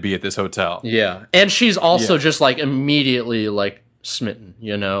happen to be at this hotel. Yeah. And she's also just like immediately like smitten,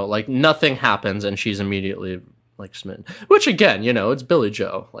 you know? Like nothing happens and she's immediately like smitten. Which again, you know, it's Billy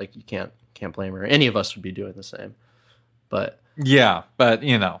Joe. Like you can't blame her. Any of us would be doing the same. But yeah, but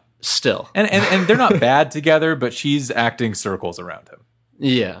you know. Still. And they're not bad together, but she's acting circles around him.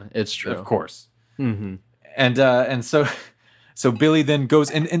 Yeah, it's true. Of course. Mm-hmm. And so Billy then goes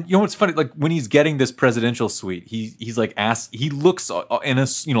and you know what's funny, like when he's getting this presidential suite, he's like he looks in a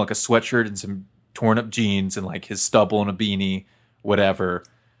like a sweatshirt and some torn up jeans and like his stubble and a beanie, whatever.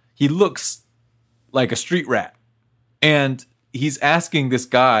 He looks like a street rat. And he's asking this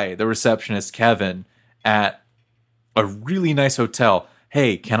guy, the receptionist Kevin, at a really nice hotel,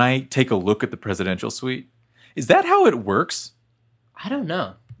 "Hey, can I take a look at the presidential suite?" Is that how it works? I don't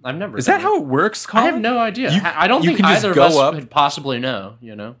know. I've never. Is that how it works, Colin? I have no idea. I don't think either of us could possibly know.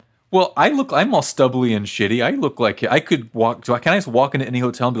 You know. Well, I'm all stubbly and shitty. I look like I could walk. Can I just walk into any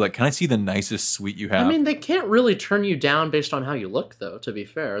hotel and be like, "Can I see the nicest suite you have?" I mean, they can't really turn you down based on how you look, though. To be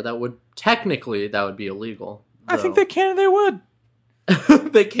fair, that would be illegal. I think they can and they would.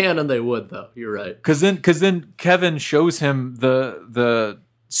 They can and they would, though. You're right. Because then Kevin shows him the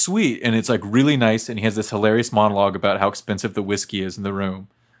suite, and it's like really nice, and he has this hilarious monologue about how expensive the whiskey is in the room.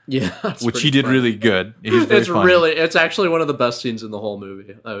 Yeah, which he did really good. It's funny. It's actually one of the best scenes in the whole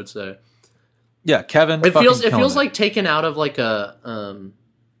movie, I would say. Yeah, Kevin. It feels like taken out of like a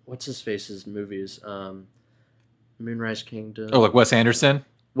what's his face's movies, Moonrise Kingdom. Oh, like Wes Anderson.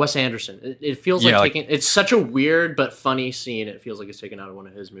 Wes Anderson. It feels like taking. It's such a weird but funny scene. It feels like it's taken out of one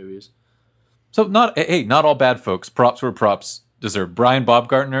of his movies. So not all bad folks. Props where props deserve. Brian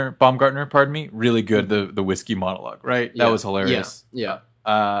Baumgartner, pardon me, really good. The whiskey monologue, right? That was hilarious. Yeah.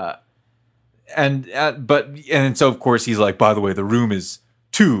 And so of course he's like, by the way, the room is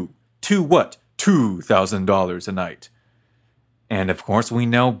 $2,000 a night. And of course we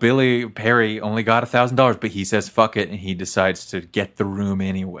know Billy Perry only got $1,000, but he says fuck it, and he decides to get the room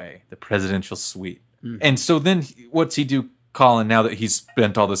anyway, the presidential suite. And so then what's he do, Colin, now that he's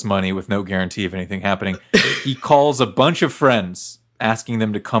spent all this money with no guarantee of anything happening? He calls a bunch of friends asking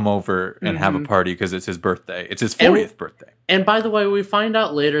them to come over and have a party because it's his birthday. It's his 40th birthday. And by the way, we find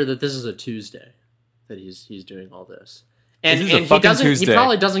out later that this is a Tuesday that he's doing all this. And he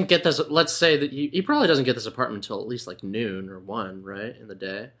probably doesn't get this. Let's say that he probably doesn't get this apartment until at least like noon or 1, right, in the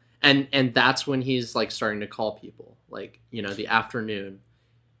day. And that's when he's like starting to call people, like, you know, the afternoon.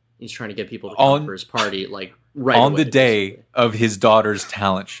 He's trying to get people to come for his party, like right on away, the day basically. of his daughter's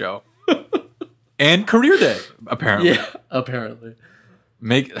talent show and career day. Apparently, Yeah, apparently.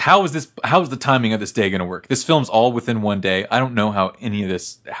 How is the timing of this day going to work? This film's all within one day. I don't know how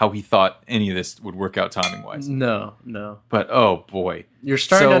he thought any of this would work out timing wise. No. But oh boy, You're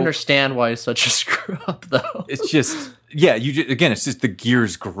starting to understand why he's such a screw up, though. it's just it's just the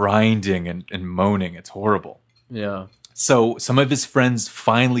gears grinding and moaning. It's horrible. Yeah. So some of his friends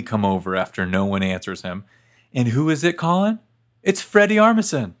finally come over after no one answers him. And who is it, Colin? It's Freddie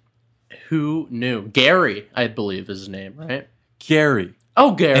Armisen. Who knew? Gary, I believe, is his name, right? Gary.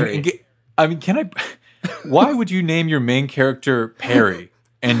 Oh, Gary. Why would you name your main character Perry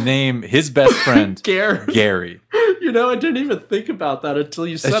and name his best friend Gary? You know, I didn't even think about that until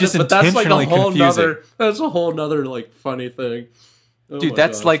you said just it, but that's like a intentionally whole confusing. nother like funny thing. Oh Dude, my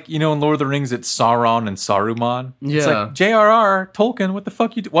that's gosh. like, you know, in Lord of the Rings, it's Sauron and Saruman. It's Yeah. like, J.R.R. Tolkien, what the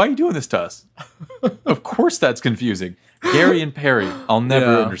fuck why are you doing this to us? Of course that's confusing. Gary and Perry, I'll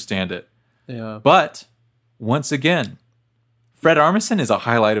never Yeah. understand it. Yeah. But, once again, Fred Armisen is a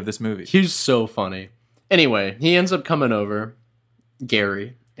highlight of this movie. He's so funny. Anyway, he ends up coming over,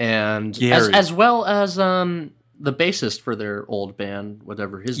 Gary, and Gary. As well as the bassist for their old band,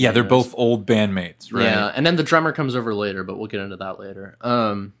 whatever his name They're is. both old bandmates, right? Yeah, and then the drummer comes over later, but we'll get into that later.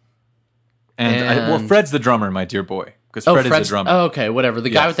 Fred's the drummer, my dear boy, because Fred is the drummer. Oh, okay, whatever. The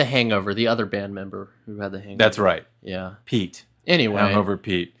guy Yes. with the hangover, the other band member who had the hangover. That's right, Yeah. Pete. Anyway, Hangover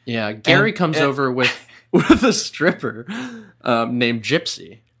Pete. yeah, Gary comes over with a stripper named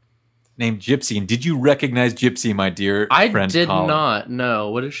Gypsy. Named Gypsy. And did you recognize Gypsy, my dear I friend did Colin? not. No,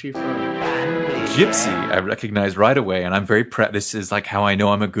 what is she from? Gypsy, I recognized right away, and I'm very proud. This is like how I know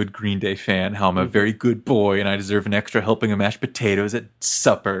I'm a good Green Day fan, how I'm a very good boy, and I deserve an extra helping of mashed potatoes at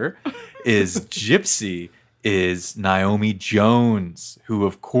supper. Is Gypsy is Naomi Jones, who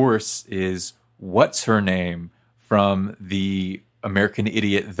of course is what's her name from the American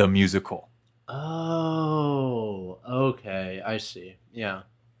Idiot the musical. Oh, okay, I see. Yeah,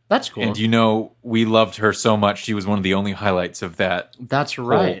 that's cool. And you know, we loved her so much. She was one of the only highlights of that. That's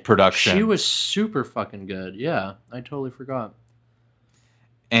right. Production. She was super fucking good. Yeah, I totally forgot.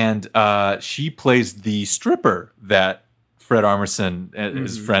 And she plays the stripper that Fred Armisen and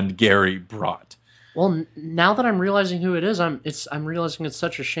his friend Gary brought. Well, now that I'm realizing who it is, I'm realizing it's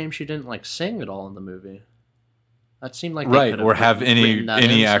such a shame she didn't like sing at all in the movie. That seemed like they Right, could or have written that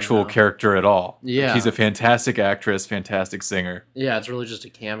any in actual somehow. character at all. Yeah. She's a fantastic actress, fantastic singer. Yeah, it's really just a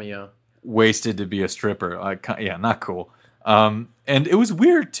cameo. Wasted to be a stripper. Not cool. And it was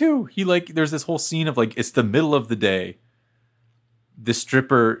weird too. There's this whole scene of like, it's the middle of the day. The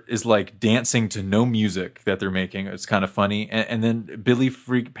stripper is like dancing to no music that they're making. It's kind of funny. And then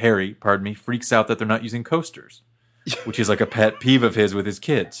Perry, freaks out that they're not using coasters, which is like a pet peeve of his with his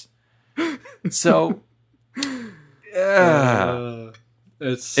kids. So, and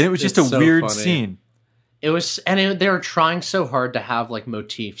it was just a weird scene. It was, they were trying so hard to have like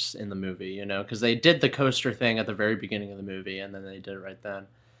motifs in the movie, you know, because they did the coaster thing at the very beginning of the movie, and then they did it right then,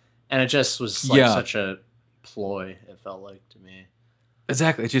 and it just was like such a ploy. It felt like to me.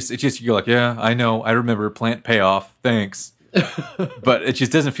 Exactly. It's just you're like, yeah, I know, I remember. Plant payoff. Thanks, but it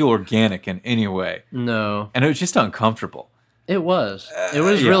just doesn't feel organic in any way. No, and it was just uncomfortable. It was. It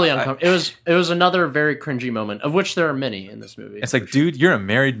was really uncomfortable. It was another very cringy moment, of which there are many in this movie. It's like, dude, you're a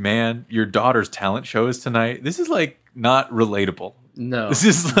married man. Your daughter's talent show is tonight. This is like not relatable. No, this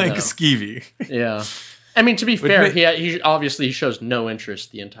is like skeevy. Yeah, I mean, to be fair, he obviously shows no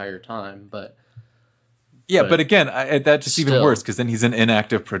interest the entire time, but yeah, but again, that just even worse because then he's an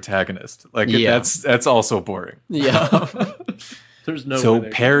inactive protagonist. Like that's also boring. Yeah. There's no so way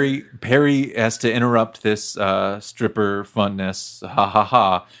Perry has to interrupt this stripper funness. Ha ha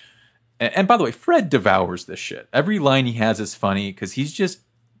ha. And by the way, Fred devours this shit. Every line he has is funny because he's just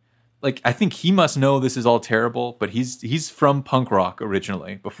like, I think he must know this is all terrible, but he's from punk rock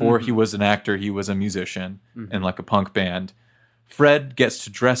originally. Before he was an actor, he was a musician in like a punk band. Fred gets to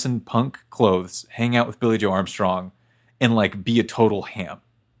dress in punk clothes, hang out with Billie Joe Armstrong, and like be a total ham,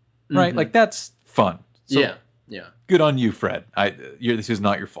 right? Like that's fun. So yeah. good on you, Fred. This is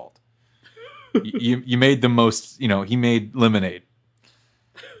not your fault. You made the most. He made lemonade,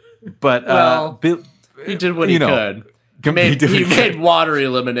 but Well, he did what he could. He made watery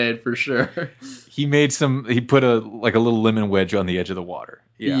lemonade for sure. He made some. He put a little lemon wedge on the edge of the water.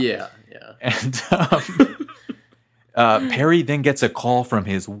 Yeah. And Perry then gets a call from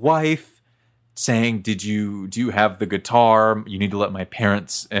his wife saying, do you have the guitar? You need to let my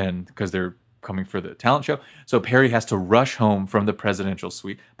parents in because they're coming for the talent show. So Perry has to rush home from the presidential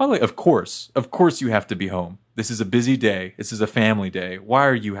suite. By the way, of course you have to be home. This is a busy day. This is a family day. Why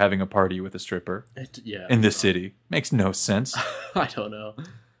are you having a party with a stripper in the city? Makes no sense. I don't know.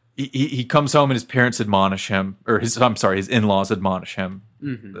 He comes home and his parents admonish him, or his in-laws admonish him.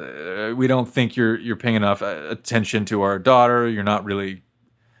 Mm-hmm. We don't think you're paying enough attention to our daughter. You're not really,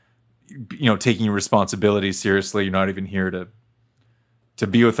 taking your responsibilities seriously. You're not even here to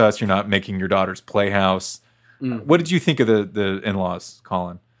be with us. You're not making your daughter's playhouse. Mm. What did you think of the in-laws,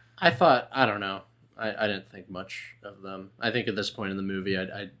 Colin? I don't know. I didn't think much of them. I think at this point in the movie,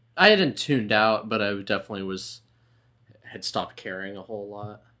 I hadn't tuned out, but I definitely had stopped caring a whole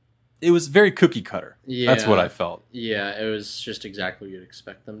lot. It was very cookie cutter. Yeah. That's what I felt. Yeah, it was just exactly what you'd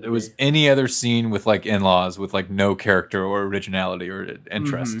expect them to be. It was any other scene with like in-laws with like no character or originality or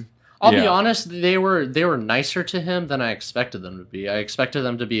interest. Mm-hmm. I'll be honest, they were nicer to him than I expected them to be. I expected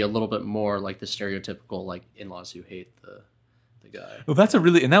them to be a little bit more like the stereotypical like in-laws who hate the guy. Well,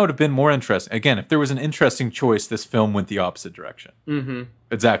 and that would have been more interesting. Again, if there was an interesting choice, this film went the opposite direction. Mm-hmm.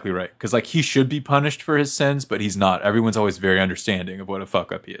 Exactly right. Because like he should be punished for his sins, but he's not. Everyone's always very understanding of what a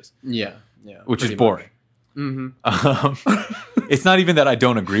fuck up he is. Yeah. Which is boring. Mm-hmm. It's not even that I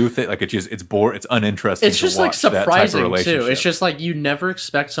don't agree with it. Like it's boring. It's uninteresting. It's just like surprising too. It's just like you never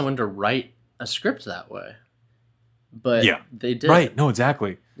expect someone to write a script that way, but they did. Right? No,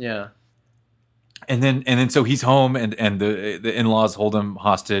 exactly. Yeah. And then so he's home and the in-laws hold him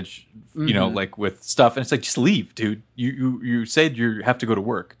hostage, like with stuff, and it's like just leave, dude. You said you have to go to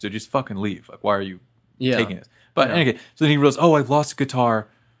work, so just fucking leave. Like why are you taking this? But anyway, so then he realizes, I've lost a guitar.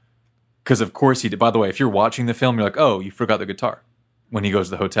 Because of course he did. By the way, if you're watching the film, you're like, oh, you forgot the guitar. When he goes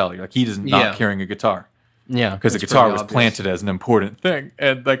to the hotel, you're like, he is not carrying a guitar. Yeah, because the guitar was planted as an important thing,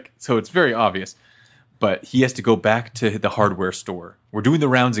 and like so it's very obvious. But he has to go back to the hardware store. We're doing the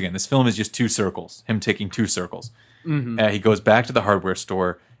rounds again. This film is just 2 circles. Him taking 2 circles. Mm-hmm. He goes back to the hardware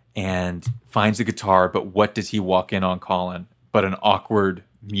store and finds the guitar. But what does he walk in on, Colin? But an awkward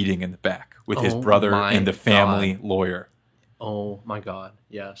meeting in the back with his brother and the family lawyer. Oh my God!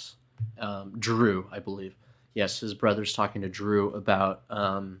 Yes. Drew, I believe. Yes, his brother's talking to Drew about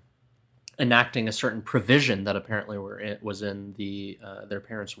enacting a certain provision that apparently was in their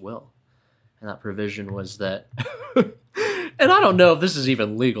parents' will. And that provision was that, and I don't know if this is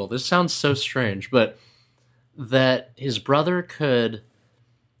even legal. This sounds so strange, but that his brother could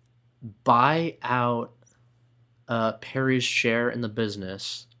buy out Perry's share in the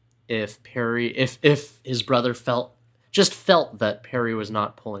business if his brother felt that Perry was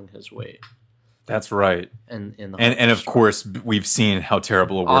not pulling his weight. That's right. And of course we've seen how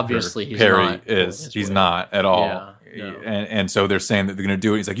terrible a worker obviously Perry is. He's not at all. Yeah, no. And so they're saying that they're going to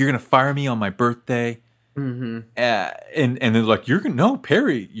do it. He's like, you're going to fire me on my birthday. Mm-hmm. And they're like,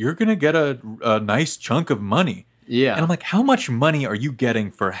 Perry, you're going to get a nice chunk of money. Yeah. And I'm like, how much money are you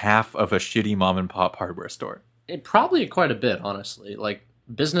getting for half of a shitty mom and pop hardware store? Probably quite a bit, honestly. Like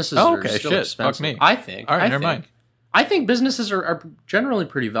businesses are still expensive. Fuck me. I think. All right, never mind. I think businesses are generally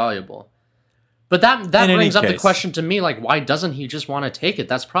pretty valuable. But that brings up the question to me, like, why doesn't he just want to take it?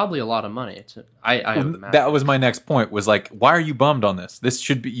 That's probably a lot of money. That was my next point, was like, why are you bummed on this? This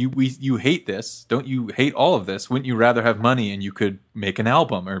should be, you hate this. Don't you hate all of this? Wouldn't you rather have money and you could make an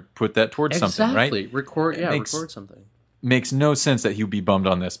album or put that towards something, right? Exactly. Record something. Makes no sense that he would be bummed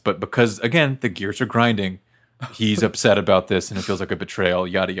on this. But because, again, the gears are grinding, he's upset about this and it feels like a betrayal,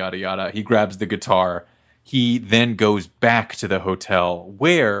 yada, yada, yada. He grabs the guitar. He then goes back to the hotel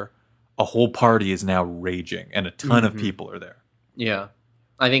where a whole party is now raging and a ton of people are there. Yeah.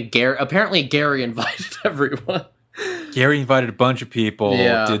 I think Gary invited everyone. Gary invited a bunch of people,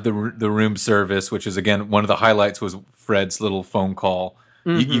 did the room service, which is, again, one of the highlights was Fred's little phone call.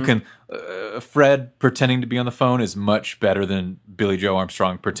 Mm-hmm. You can Fred pretending to be on the phone is much better than Billie Joe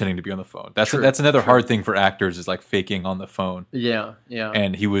Armstrong pretending to be on the phone. That's another hard thing for actors, is like faking on the phone. Yeah.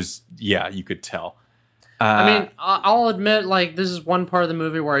 And he was, you could tell. I mean, I'll admit, like, this is one part of the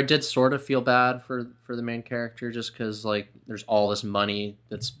movie where I did sort of feel bad for the main character, just because, like, there's all this money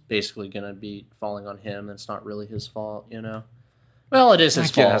that's basically going to be falling on him. It's not really his fault, you know? Well, it is his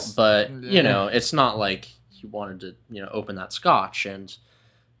fault, guess. but it's not like he wanted to open that scotch and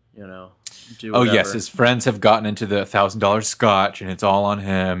do Oh whatever. yes, his friends have gotten into the $1,000 scotch, and it's all on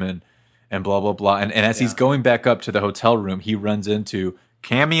him, and blah blah blah. And as he's going back up to the hotel room, he runs into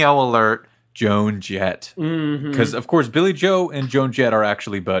cameo alert Joan Jett, because of course Billy Joe and Joan Jett are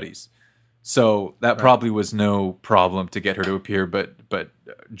actually buddies, so that probably was no problem to get her to appear. But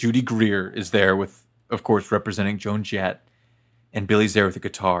Judy Greer is there with, of course, representing Joan Jett, and Billy's there with a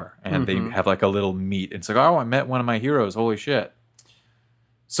guitar, and they have like a little meet. It's like, oh, I met one of my heroes. Holy shit!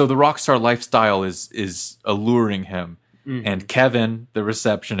 So the rock star lifestyle is alluring him, and Kevin, the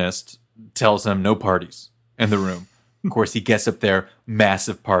receptionist, tells him no parties in the room. Of course, he gets up there,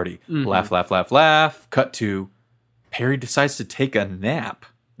 massive party, laugh, laugh, laugh, laugh. Cut to Perry decides to take a nap.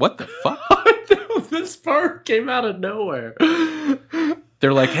 What the fuck? This part came out of nowhere.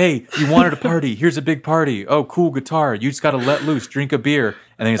 They're like, hey, you wanted a party. Here's a big party. Oh, cool guitar. You just got to let loose, drink a beer.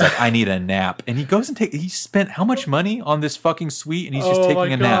 And then he's like, I need a nap. And he goes and he spent how much money on this fucking suite, and he's just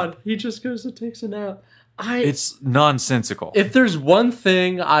taking a nap. He just goes and takes a nap. It's nonsensical. If there's one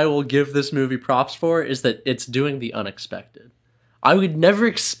thing I will give this movie props for, is that it's doing the unexpected. I would never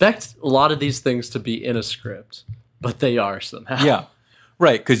expect a lot of these things to be in a script, but they are somehow. Yeah.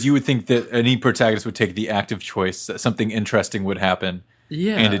 Right, because you would think that any protagonist would take the active choice, that something interesting would happen.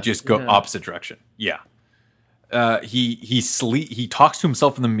 Yeah, and it just go opposite direction. Yeah. He talks to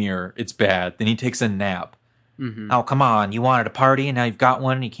himself in the mirror. It's bad. Then he takes a nap. Oh, come on. You wanted a party and now you've got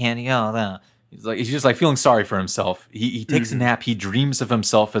one and you can't. He's just like feeling sorry for himself. He takes a nap. He dreams of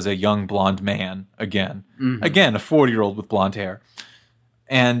himself as a young blonde man again. Again, a 40-year-old with blonde hair.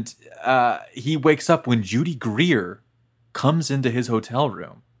 And he wakes up when Judy Greer comes into his hotel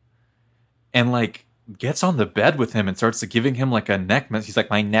room and like gets on the bed with him and starts giving him like a neck massage. He's like,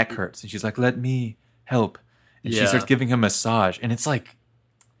 my neck hurts. And she's like, let me help. And she starts giving him a massage. And it's like,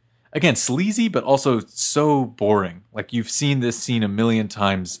 again, sleazy, but also so boring. Like you've seen this scene a million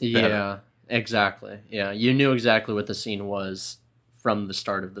times better. Yeah, exactly. Yeah, you knew exactly what the scene was from the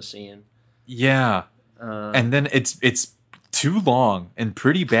start of the scene. Yeah. And then it's too long and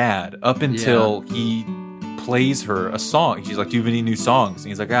pretty bad up until he plays her a song. She's like, do you have any new songs? And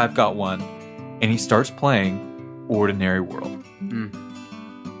he's like, I've got one. And he starts playing Ordinary World.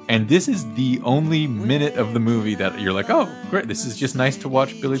 And this is the only minute of the movie that you're like, oh, great. This is just nice to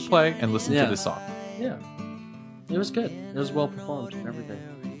watch Billy play and listen to this song. Yeah. It was good. It was well performed and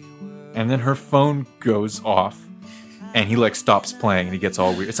everything. And then her phone goes off and he like stops playing and he gets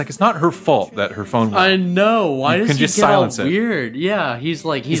all weird. It's like, it's not her fault that her phone went off. I know. Why does he just get all silence it. weird? Yeah. He's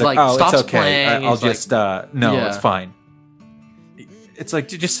like, oh, stops it's okay. playing. I'll He's like, just, no, it's fine. It's like,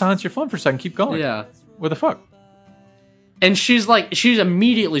 just silence your phone for a second. Keep going. Yeah. What the fuck? And she's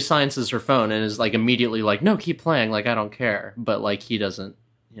immediately silences her phone and is like immediately like, no, keep playing. Like, I don't care. But like, he doesn't,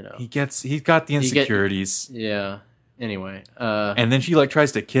 He's got the insecurities. Yeah. Anyway. And then she like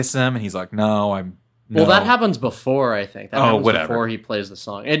tries to kiss him and he's like, no. Well, that happens before, I think. That happens whatever. before he plays the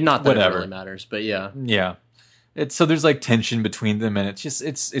song. Not that it really matters, but yeah. Yeah. So there's like tension between them and it's just,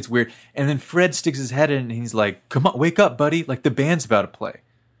 it's weird. And then Fred sticks his head in and he's like, come on, wake up, buddy. Like the band's about to play.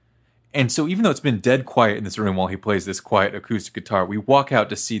 And so even though it's been dead quiet in this room while he plays this quiet acoustic guitar, we walk out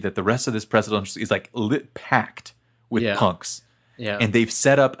to see that the rest of this presidential is like packed with punks. Yeah. And they've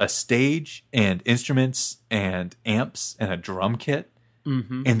set up a stage and instruments and amps and a drum kit.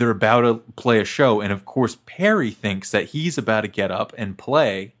 And they're about to play a show. And of course, Perry thinks that he's about to get up and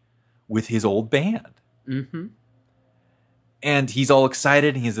play with his old band. And he's all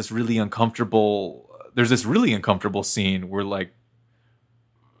excited. And he has this really uncomfortable, there's this really uncomfortable scene where like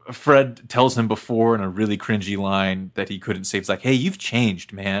Fred tells him before in a really cringy line that he couldn't say. It's like, hey, you've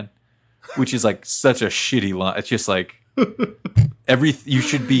changed, man. Which is like such a shitty line. It's just like you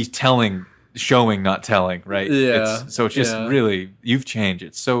should be showing, not telling, right? Yeah. It's just really, you've changed.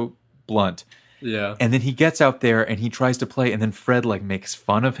 It's so blunt. Yeah. And then he gets out there and he tries to play, and then Fred like makes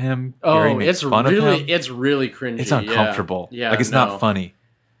fun of him. Oh, it's really cringy. It's uncomfortable. Yeah. Like it's not funny.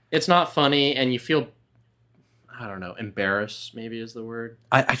 It's not funny, and you feel, I don't know, embarrassed maybe is the word.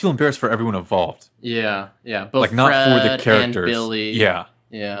 I feel embarrassed for everyone involved. Yeah. Both like not Fred for the characters. And Billy. Yeah.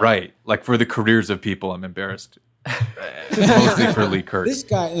 Right. Like for the careers of people, I'm embarrassed. Mostly for Lee Kirk. This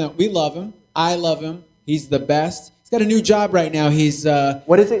guy, we love him. I love him. He's the best. He's got a new job right now. He's,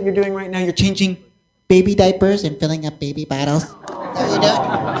 what is it you're doing right now? You're changing baby diapers and filling up baby bottles. Is that what you're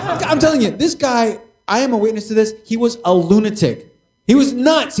doing? I'm telling you, this guy, I am a witness to this. He was a lunatic. He was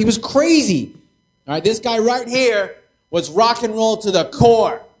nuts. He was crazy. All right, this guy right here was rock and roll to the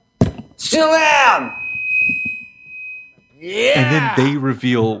core. Chill out. Yeah. And then they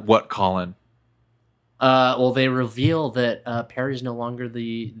reveal what, Colin? Well, they reveal that Perry's no longer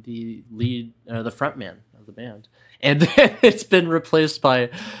the lead, the front man of the band, and then it's been replaced by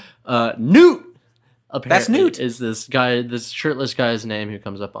Newt. Apparently, That's Newt. Is this guy, this shirtless guy's name who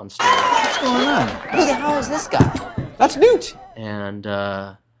comes up on stage, What's going on? Who the hell is this guy? That's Newt. and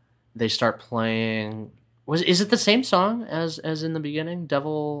they start playing. Is it the same song as in the beginning?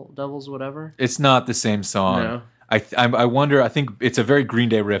 Devil's whatever. It's not the same song. No. I wonder. I think it's a very Green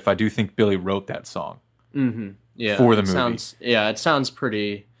Day riff. I do think Billy wrote that song. Yeah, For the it movie. It sounds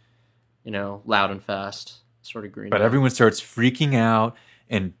pretty, loud and fast, sort of Green. But Day. everyone starts freaking out,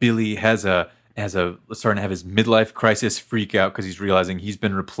 and Billy has a starting to have his midlife crisis freak out because he's realizing he's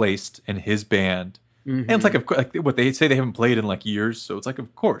been replaced in his band. And it's like, what they say, they haven't played in like years, so it's like,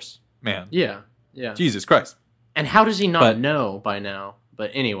 of course, man. Yeah. Jesus Christ. And how does he not But- know by now?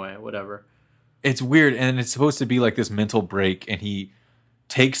 But anyway, whatever. It's weird, and it's supposed to be like this mental break, and he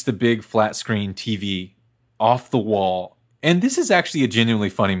takes the big flat screen TV off the wall, and this is actually a genuinely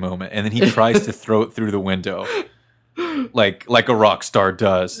funny moment, and then he tries to throw it through the window, like a rock star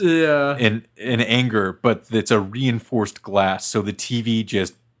does, Yeah. in anger, but it's a reinforced glass, so the TV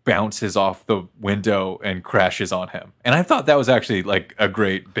just bounces off the window and crashes on him. And I thought that was actually like a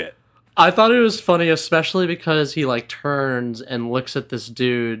great bit. I thought it was funny, especially because he like turns and looks at this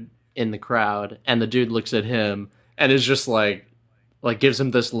dude in the crowd, and the dude looks at him and is just like gives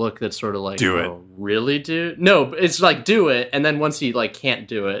him this look that's sort of like, Do it. "Oh, really, dude?" No, it's like, do it, and then once he like can't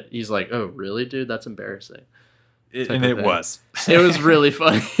do it, he's like, "Oh, really, dude? That's embarrassing." And it thing. was. It was really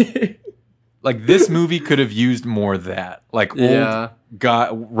funny. Like, this movie could have used more of that. Like, Yeah. old guy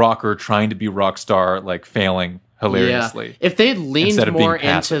rocker trying to be rock star, like failing hilariously. Yeah. If they'd leaned Instead of being more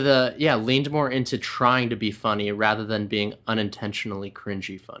passive. leaned more into trying to be funny rather than being unintentionally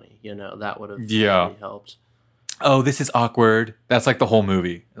cringy funny, that would have Yeah. really helped. Oh, this is awkward. That's like the whole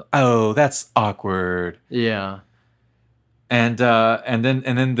movie. Oh, that's awkward. Yeah. And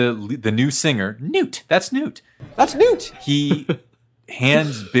then the new singer, Newt. That's Newt. That's Newt. He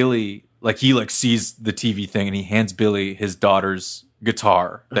hands Billy, like, he like sees the TV thing, and he hands Billy his daughter's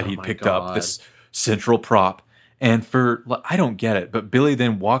guitar that Oh he my picked God. up, this central prop. And I don't get it, but Billy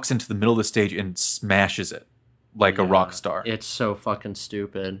then walks into the middle of the stage and smashes it like a rock star. It's so fucking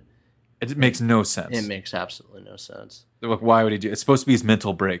stupid. It makes no sense. It makes absolutely no sense. Like, why would he do it? It's supposed to be his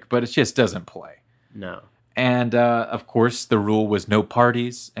mental break, but it just doesn't play. No. And of course, the rule was no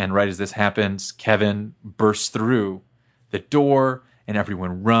parties. And right as this happens, Kevin bursts through the door, and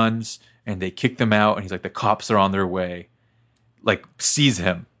everyone runs, and they kick them out. And he's like, the cops are on their way. Like, sees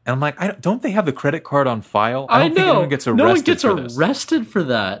him. And I'm like, don't they have the credit card on file? I don't think anyone gets arrested No one gets for this. arrested for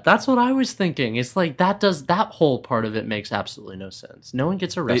that. That's what I was thinking. It's like that whole part of it makes absolutely no sense. No one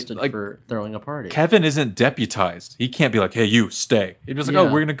gets arrested like, for throwing a party. Kevin isn't deputized. He can't be like, hey, you stay. He's just like, Yeah. oh,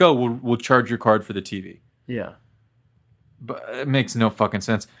 we're going to go. We'll charge your card for the TV. Yeah. But it makes no fucking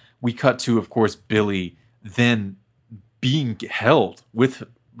sense. We cut to, of course, Billy then being held with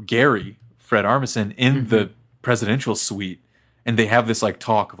Gary, Fred Armisen, in the presidential suite. And they have this like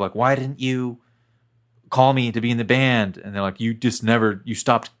talk of like, why didn't you call me to be in the band? And they're like, you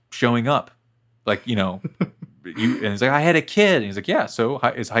stopped showing up. Like, and he's like, I had a kid. And he's like, yeah, so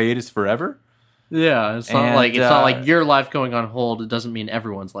is hiatus forever? Yeah. It's not And, like your life going on hold. It doesn't mean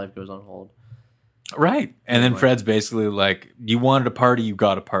everyone's life goes on hold. Right. And then Fred's basically like, you wanted a party, you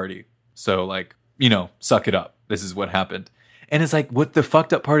got a party. So like, suck it up. This is what happened. And it's like, what the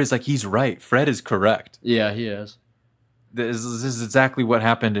fucked up part is like, he's right. Fred is correct. Yeah, he is. This is exactly what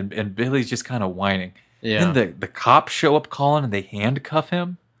happened. And Billy's just kind of whining. Yeah. Then the cops show up calling and they handcuff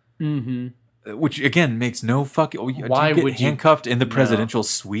him. Mm-hmm. Which again makes no fucking. Why do you would get you- handcuffed in the No. presidential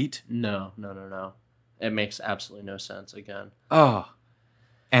suite? No. It makes absolutely no sense again. Oh,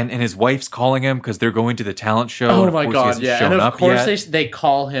 and his wife's calling him because they're going to the talent show. Oh and of my course he god, hasn't yeah. shown And of up course yet. they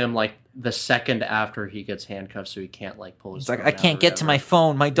call him like the second after he gets handcuffed so he can't like pull his It's like, phone I out can't or get to my whatever.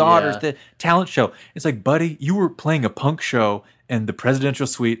 phone. My daughter's Yeah. the talent show. It's like, buddy, you were playing a punk show in the presidential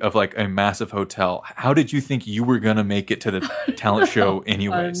suite of like a massive hotel. How did you think you were going to make it to the talent show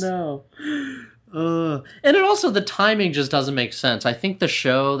anyways? I know. And it also, the timing just doesn't make sense. I think the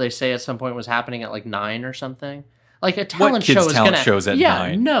show, they say at some point, was happening at like 9 or something. Like a talent kids' show is talent gonna shows at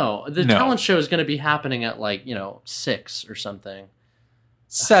 9? No, the No. talent show is going to be happening at like 6 or something.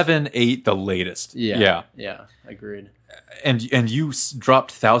 7, 8, the latest. Yeah, agreed. And you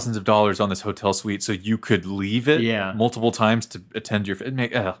dropped thousands of dollars on this hotel suite so you could leave it Yeah. multiple times to attend your.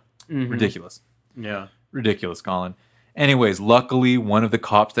 Ridiculous. Yeah, Ridiculous, Colin. Anyways, luckily, one of the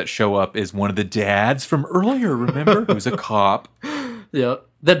cops that show up is one of the dads from earlier, remember? Who's a cop. yep.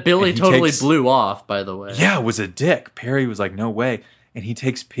 That Billy And he totally takes- blew off, by the way. Yeah, was a dick. Perry was like, no way. And he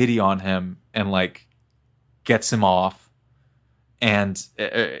takes pity on him and like gets him off. And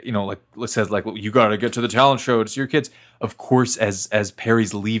like says, like, you got to get to the talent show. It's your kids. Of course, as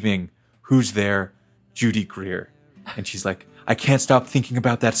Perry's leaving, who's there? Judy Greer, and she's like, I can't stop thinking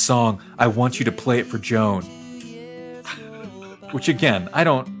about that song. I want you to play it for Joan. Which again, I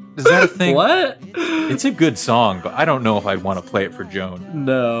don't. Is that a thing? What? It's a good song, but I don't know if I'd want to play it for Joan.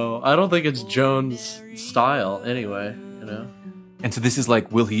 No, I don't think it's Joan's style anyway, you know? And so this is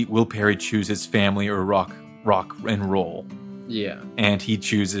like, will Perry choose his family or rock and roll? Yeah. And he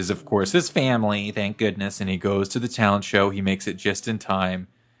chooses, of course, his family, thank goodness, and he goes to the talent show. He makes it just in time,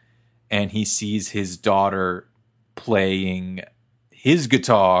 and he sees his daughter playing his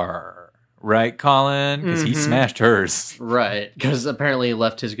guitar. Right, Colin? Because he smashed hers. Right, because apparently he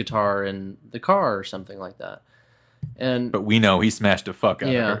left his guitar in the car or something like that. But we know he smashed the fuck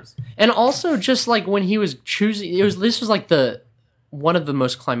out of hers. And also, just like when he was choosing, this was like one of the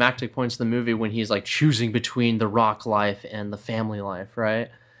most climactic points of the movie when he's like choosing between the rock life and the family life, right?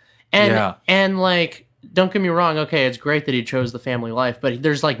 And like, don't get me wrong, okay, it's great that he chose the family life, but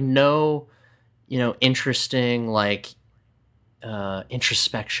there's like no, interesting like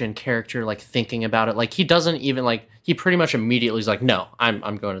introspection character, like thinking about it. Like he doesn't even like, he pretty much immediately is like, no,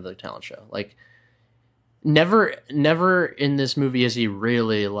 I'm going to the talent show. Like never in this movie is he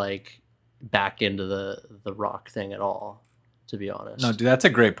really like back into the rock thing at all, to be honest. No, dude, that's a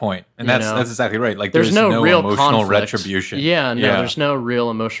great point. And that's exactly right. Like there's no real emotional conflict. retribution. Yeah, there's no real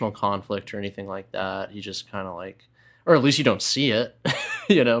emotional conflict or anything like that. He just kind of like, or at least you don't see it.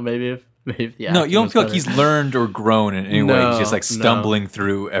 Maybe if the no, you don't feel like better. he's learned or grown in any way. No, He's just like stumbling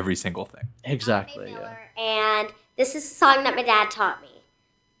through every single thing. Exactly. Yeah. And this is a song that my dad taught me.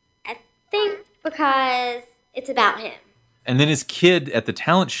 I think because it's about him. And then his kid at the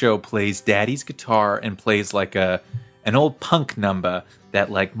talent show plays daddy's guitar and plays like an old punk number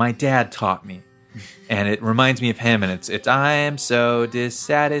that like my dad taught me. And it reminds me of him, and it's I am so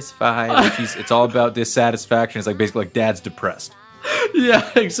dissatisfied. It's all about dissatisfaction. It's like basically like dad's depressed. Yeah,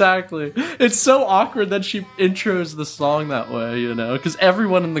 exactly. It's so awkward that she intros the song that way, because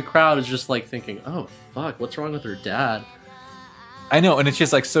everyone in the crowd is just like thinking, oh, fuck, what's wrong with her dad? I know, and it's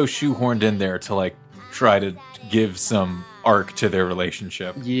just like so shoehorned in there to like try to give some arc to their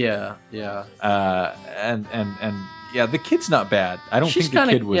relationship. Yeah. And yeah, the kid's not bad. I don't think the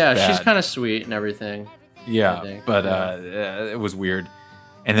kid was bad. Yeah, she's kind of sweet and everything. Yeah, but it was weird.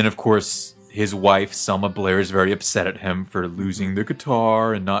 And then, of course, his wife, Selma Blair, is very upset at him for losing the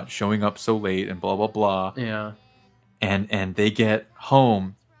guitar and not showing up so late and blah, blah, blah. Yeah. And they get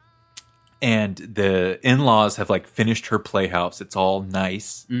home, and the in-laws have, like, finished her playhouse. It's all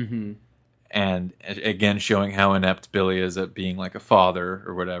nice. Mm-hmm. And, again, showing how inept Billy is at being, like, a father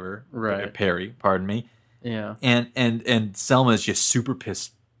or whatever. Right. Perry, pardon me. Yeah. And Selma is just super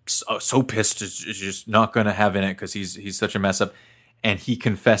pissed. So pissed is just not going to have in it because he's such a mess up. And he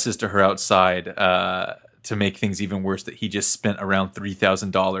confesses to her outside to make things even worse that he just spent around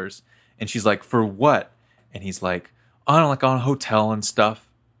 $3,000. And she's like, for what? And he's like, on a hotel and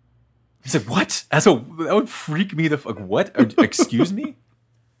stuff. He's like, what? That would freak me the fuck. What? Excuse me?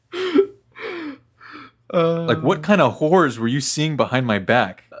 Like, what kind of horrors were you seeing behind my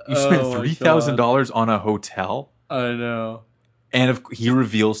back? You spent $3,000 on a hotel? I know. And he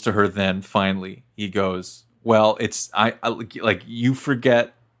reveals to her then, finally, he goes, well, it's I like you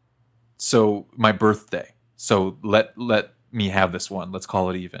forget. So my birthday. So let me have this one. Let's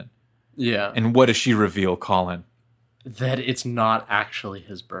call it even. Yeah. And what does she reveal, Colin? That it's not actually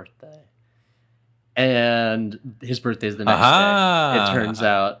his birthday, and his birthday is the next day. It turns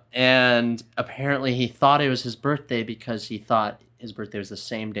out, and apparently he thought it was his birthday because he thought his birthday was the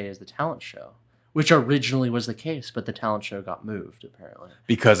same day as the talent show, which originally was the case, but the talent show got moved apparently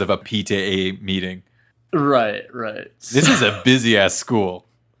Because of a PTA meeting. Right. This is a busy ass school.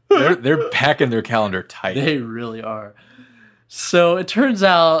 They're packing their calendar tight. They really are. So it turns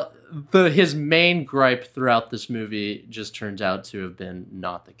out his main gripe throughout this movie just turns out to have been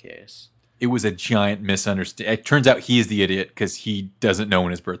not the case. It was a giant misunderstanding. It turns out he is the idiot because he doesn't know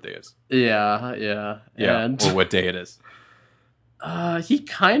when his birthday is. Yeah. And or what day it is. He's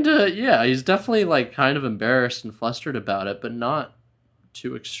definitely like kind of embarrassed and flustered about it, but not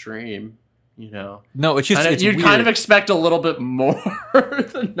too extreme. No, it's just it's you'd weird. kind of expect a little bit more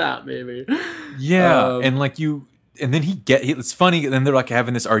than that, maybe. Yeah, and like and then it's funny. And then they're like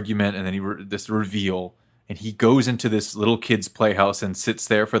having this argument, and then this reveal, and he goes into this little kid's playhouse and sits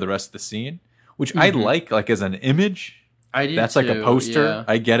there for the rest of the scene, which I like as an image. I do. That's too, like a poster. Yeah.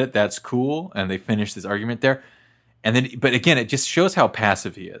 I get it. That's cool. And they finish this argument there, and then, but again, it just shows how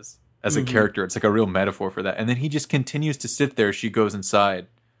passive he is as a character. It's like a real metaphor for that. And then he just continues to sit there. She goes inside.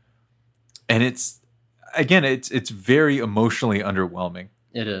 And again, it's very emotionally underwhelming.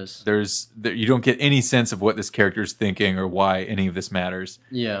 It is. You don't get any sense of what this character is thinking or why any of this matters.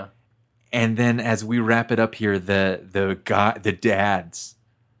 Yeah. And then as we wrap it up here, the dads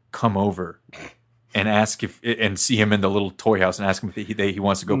come over and ask and see him in the little toy house and ask him if he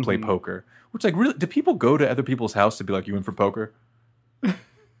wants to go play poker. Which, like, really, do people go to other people's house to be like, you in for poker?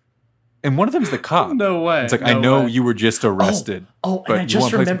 And one of them's the cop. No way. It's like, I know you were just arrested. Oh, and I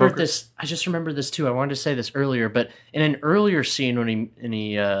just remembered this. I just remembered this too. I wanted to say this earlier, but in an earlier scene when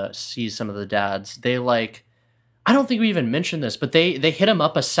he sees some of the dads, they like, I don't think we even mentioned this, but they hit him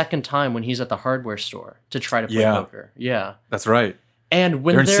up a second time when he's at the hardware store to try to play poker. Yeah, that's right. And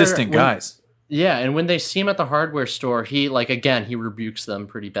when they're insistent guys. Yeah, and when they see him at the hardware store, he he rebukes them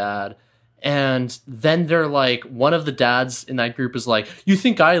pretty bad. And then they're like, one of the dads in that group is like, you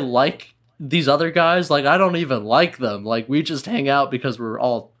think I like these other guys? Like, I don't even like them. Like, we just hang out because we're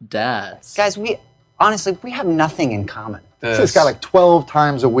all dads. Guys, we have nothing in common. This guy like 12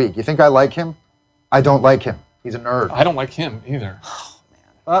 times a week. You think I like him? I don't like him. He's a nerd. I don't like him either. Oh,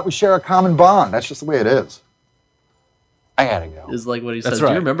 man. We share a common bond. That's just the way it is. I gotta go. Is like what he That's says. right.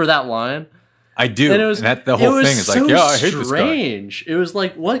 Do you remember that line? I do. And it was, the whole thing is like, yeah, I hate this guy. Strange. It was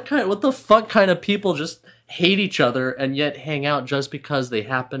like, what the fuck kind of people just hate each other and yet hang out just because they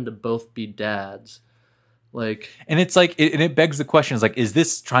happen to both be dads? Like, and it's like, it begs the question: is like, is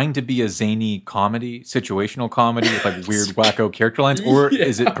this trying to be a zany comedy, situational comedy with like weird, wacko character lines, or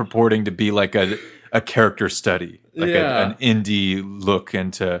is it purporting to be like a character study, like an indie look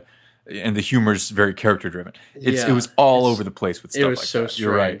into? And the humor's very character driven. It was all over the place with stuff like that. Strange.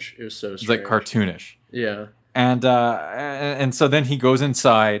 You're right. It was so strange. It's like cartoonish. Yeah. And so then he goes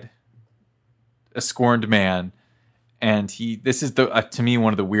inside, a scorned man, and this is to me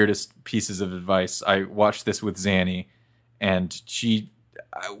one of the weirdest pieces of advice. I watched this with Zanny, and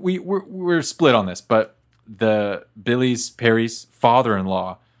we're split on this, but Perry's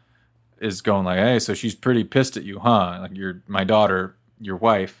father-in-law is going like, hey, so she's pretty pissed at you, huh? Like, you're my daughter, your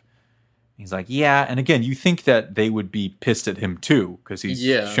wife. He's like, yeah. And again, you think that they would be pissed at him too, because he's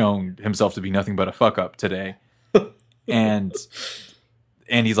shown himself to be nothing but a fuck up today. and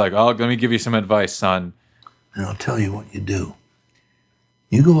he's like, oh, let me give you some advice, son. And I'll tell you what you do.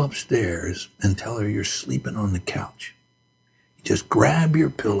 You go upstairs and tell her you're sleeping on the couch. You just grab your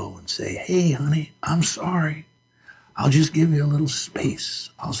pillow and say, hey, honey, I'm sorry. I'll just give you a little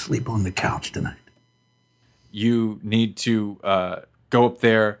space. I'll sleep on the couch tonight. You need to go up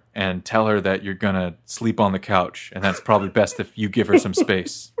there and tell her that you're going to sleep on the couch. And that's probably best if you give her some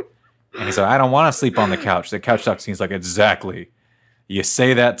space. And he's like, I don't want to sleep on the couch. The couch sucks. And he's like, exactly. You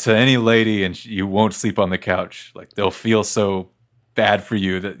say that to any lady and you won't sleep on the couch. Like, they'll feel so bad for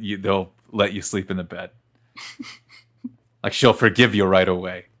you that they'll let you sleep in the bed. Like, she'll forgive you right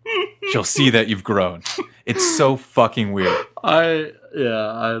away. She'll see that you've grown. It's so fucking weird. I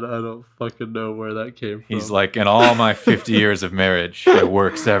don't fucking know where that came from. He's like, in all my 50 years of marriage, it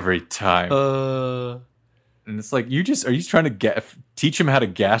works every time. And it's like, are you trying to teach him how to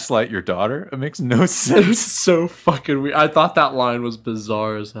gaslight your daughter? It makes no sense. It's so fucking weird. I thought that line was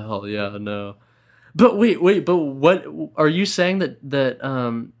bizarre as hell. Yeah, no. But wait, but what are you saying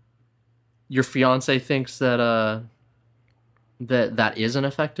that your fiance thinks that that is an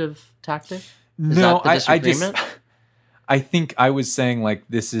effective tactic? Is that the disagreement? I think I was saying, like,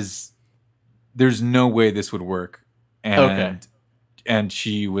 there's no way this would work. And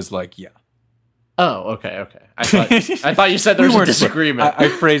she was like, yeah. Oh, okay. I thought you said there was a disagreement. I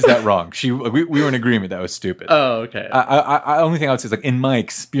phrased that wrong. We were in agreement that was stupid. Oh, okay. I only thing I would say is, like, in my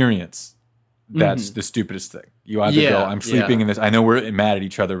experience, that's the stupidest thing. You either go, I'm sleeping in this. I know we're mad at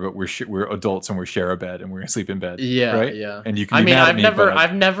each other, but we're adults and we share a bed and we're gonna sleep in bed. Yeah, right. Yeah. And you can. Be mad at me,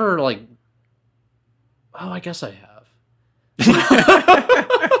 I've never like. Oh, I guess I have.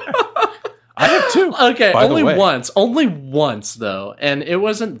 I have too. Okay, only once though, and it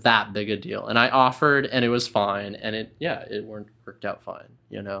wasn't that big a deal. And I offered, and it was fine, and it worked out fine.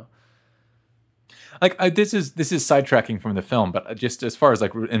 You know. Like, this is sidetracking from the film, but just as far as,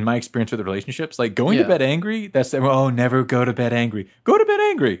 like, in my experience with the relationships, like, going to bed angry, never go to bed angry. Go to bed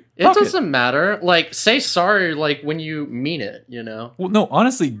angry. It doesn't matter. Like, say sorry, like, when you mean it, you know? Well, no,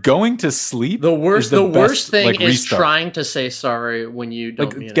 honestly, going to sleep the worst thing like, is restart. Trying to say sorry when you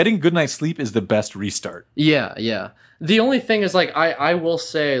don't mean it. Getting a good night's sleep is the best restart. Yeah. The only thing is, like, I will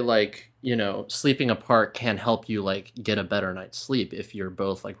say, like, you know, sleeping apart can help you, like, get a better night's sleep if you're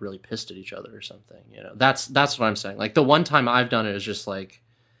both, like, really pissed at each other or something. You know, that's what I'm saying. Like, the one time I've done it is just like,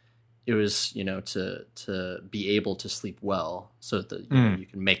 it was, you know, to be able to sleep well so that you know, you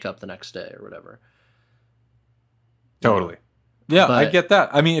can make up the next day or whatever. Totally. Yeah, I get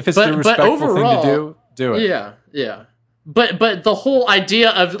that. I mean, if it's the respectful thing to do. Do it. Yeah, yeah. But the whole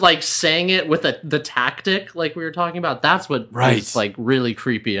idea of like saying it with the tactic like we were talking about, that's what is like really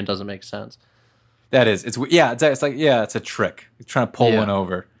creepy and doesn't make sense. That is. It's like it's a trick. He's trying to pull one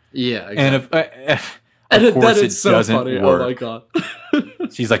over. Yeah, exactly. And of course it doesn't funny. work. Oh my god.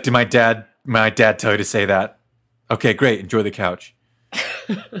 She's like, "Did my dad tell you to say that?" Okay, great. Enjoy the couch.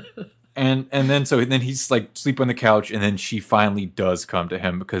 and then he's like sleep on the couch, and then she finally does come to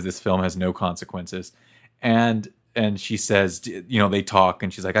him because this film has no consequences. And she says, they talk,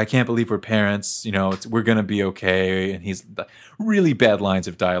 and she's like, "I can't believe we're parents. We're gonna be okay." And he's really bad lines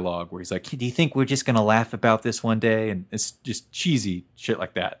of dialogue where he's like, "Do you think we're just gonna laugh about this one day?" And it's just cheesy shit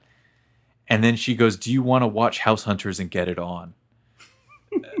like that. And then she goes, "Do you want to watch House Hunters and get it on?"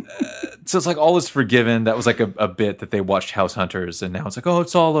 So it's like all is forgiven. That was like a bit that they watched House Hunters, and now it's like, oh,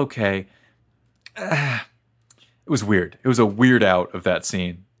 it's all okay. It was weird. It was a weird out of that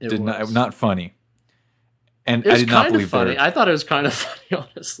scene. Not funny. And I did not believe funny. I thought it was kind of funny,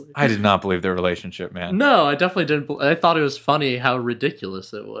 honestly. I did not believe their relationship, man. No, I definitely didn't. I thought it was funny how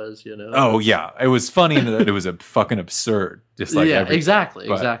ridiculous it was. Oh yeah, it was funny in that it was a fucking absurd. Just like exactly.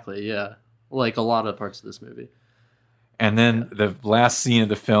 Yeah, like a lot of parts of this movie. And then the last scene of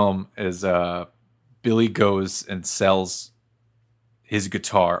the film is Billy goes and sells his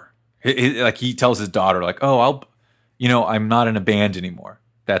guitar. He tells his daughter, like, "Oh, I'm not in a band anymore."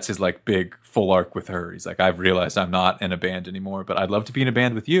 That's his like big full arc with her. He's like, "I've realized I'm not in a band anymore, but I'd love to be in a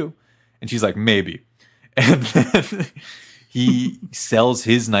band with you." And she's like, "Maybe." And then he sells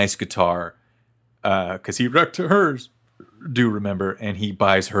his nice guitar because he wrecked hers. Do remember? And he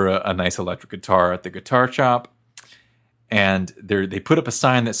buys her a nice electric guitar at the guitar shop. And they put up a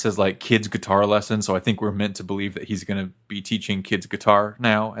sign that says like kids guitar lesson. So I think we're meant to believe that he's going to be teaching kids guitar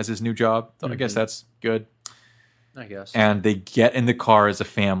now as his new job. So I guess that's good. I guess. And they get in the car as a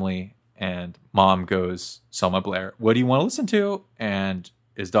family, and mom goes, "Selma Blair, what do you want to listen to?" And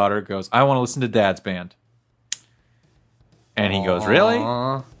his daughter goes, "I want to listen to Dad's band." And he goes, "Really?"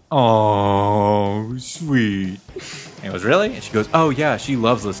 "Oh, sweet." And he goes, "Really?" And she goes, "Oh yeah, she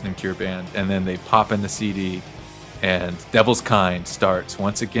loves listening to your band." And then they pop in the CD. And Devil's Kind starts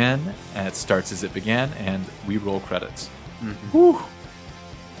once again, and it starts as it began, and we roll credits. Mm-hmm. Whew.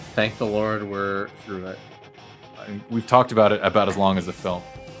 Thank the Lord we're through it. We've talked about it about as long as the film.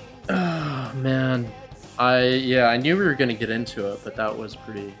 Oh, man. I knew we were going to get into it, but that was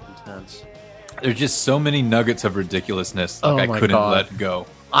pretty intense. There's just so many nuggets of ridiculousness I couldn't let go.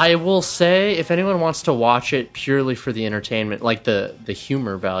 I will say, if anyone wants to watch it purely for the entertainment, like the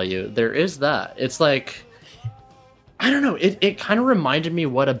humor value, there is that. It's like... I don't know. It kind of reminded me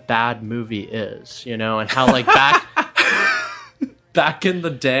what a bad movie is, and how like back in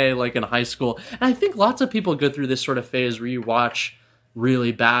the day, like in high school. And I think lots of people go through this sort of phase where you watch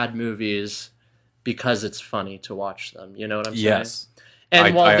really bad movies because it's funny to watch them. You know what I'm saying? Yes.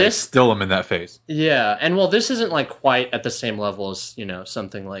 And I still am in that phase. Yeah. And while this isn't like quite at the same level as,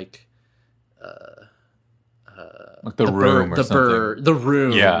 something like The Room or something. The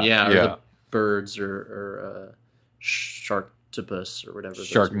Room. Yeah. Or The Birds or Sharktopus or whatever.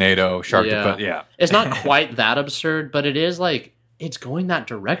 Sharknado, Sharktopus, yeah. It's not quite that absurd, but it is like, it's going that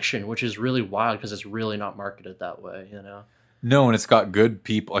direction, which is really wild because it's really not marketed that way, No, and it's got good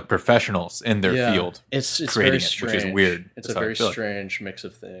people, like professionals in their field. It's creating very it, strange. which is weird. It's a very strange mix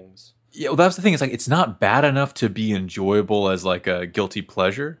of things. Yeah, well, that's the thing. It's like, it's not bad enough to be enjoyable as like a guilty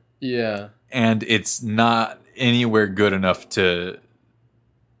pleasure. Yeah. And it's not anywhere good enough to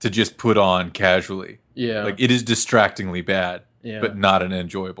just put on casually. Yeah. Like, it is distractingly bad, but not in an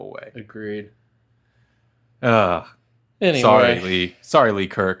enjoyable way. Agreed. Anyway. Sorry, Lee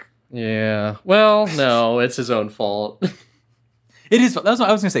Kirk. Yeah. Well, no, it's his own fault. It is. That's what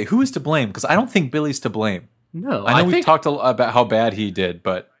I was going to say. Who is to blame? Because I don't think Billy's to blame. No. I know we've talked about how bad he did,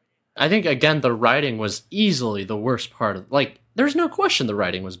 but... I think, again, the writing was easily the worst part of... Like, there's no question the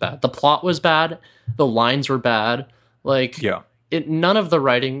writing was bad. The plot was bad. The lines were bad. Like, none of the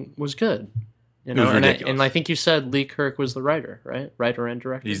writing was good. It was ridiculous. And I think you said Lee Kirk was the writer, right? Writer and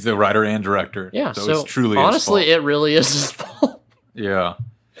director. He's the writer and director. Yeah, so it's truly honestly, his fault. it really is his fault. Yeah.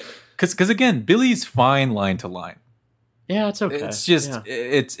 Because again, Billy's fine line to line. Yeah, it's okay. It's just,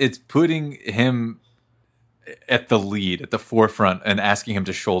 it's putting him at the lead, at the forefront, and asking him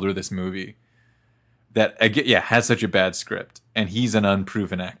to shoulder this movie that, has such a bad script. And he's an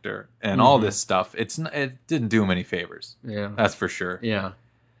unproven actor. And all this stuff, it didn't do him any favors. Yeah. That's for sure. Yeah.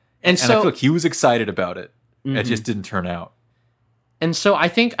 And so I feel like he was excited about it. It just didn't turn out. And so I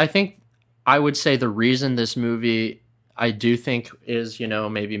think I would say the reason this movie, I do think, is,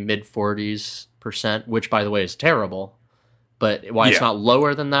 maybe mid-40s%, which, by the way, is terrible. But why it's not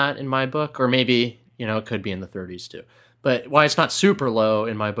lower than that in my book, or maybe, You know, it could be in the 30s too. But why it's not super low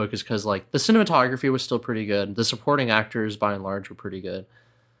in my book is because like the cinematography was still pretty good. The supporting actors by and large were pretty good.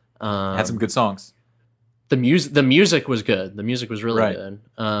 Had some good songs. The music was good. The music was really Right. good.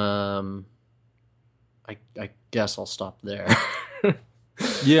 I guess I'll stop there.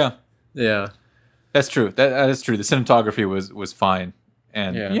 Yeah, Yeah. that's true. That is true. The cinematography was fine,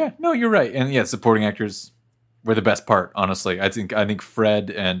 and Yeah. no, you're right. And yeah, supporting actors were the best part. Honestly, I think Fred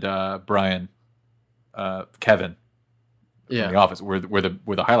and Brian, Kevin, from Yeah. The Office were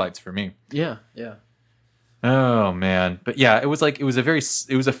the highlights for me. Yeah. Yeah. Oh man, but yeah,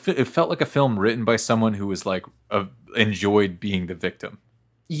 it felt like a film written by someone who was like enjoyed being the victim.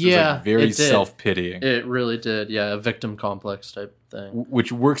 It was, Yeah. like, very it did. self-pitying, It really did. Yeah. A victim complex type thing.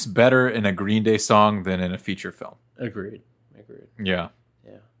 which works better in a Green Day song than in a feature film. Agreed. Yeah.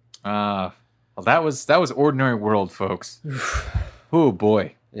 Yeah. Well, that was Ordinary World, folks. Oh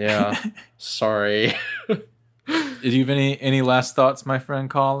boy. Yeah. Sorry. Did you have any last thoughts, my friend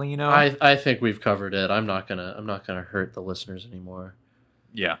Colleen? I think we've covered it. I'm not gonna hurt the listeners anymore.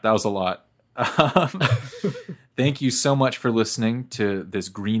 Yeah, that was a lot. Thank you so much for listening to this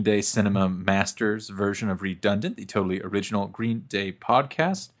Green Day Cinema Masters version of Redundant, the totally original Green Day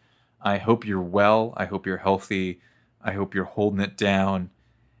podcast. I hope you're well. I hope you're healthy. I hope you're holding it down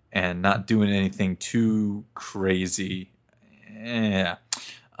and not doing anything too crazy. Yeah.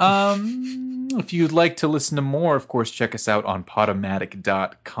 If you'd like to listen to more, of course, check us out on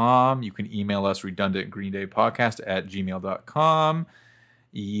Podomatic.com. You can email us redundantgreendaypodcast@gmail.com.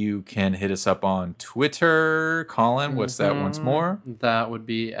 You can hit us up on Twitter. Colin, what's that once more? That would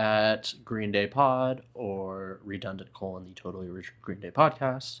be at Green Day Pod or Redundant: the totally original Green Day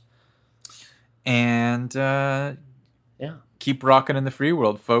podcast. And Yeah. keep rocking in the free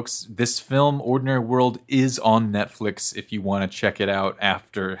world, folks. This film, Ordinary World, is on Netflix if you want to check it out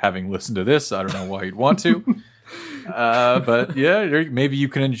after having listened to this. I don't know why you'd want to. But yeah, maybe you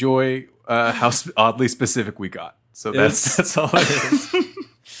can enjoy how oddly specific we got. So that's all it is.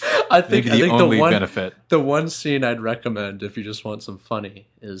 I think Maybe the only benefit. The one scene I'd recommend if you just want some funny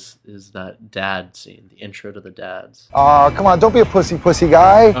is that dad scene, the intro to the dads. Come on, don't be a pussy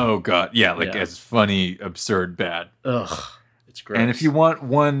guy. Oh god, yeah, like Yeah. it's funny, absurd, bad. Ugh, it's gross. And if you want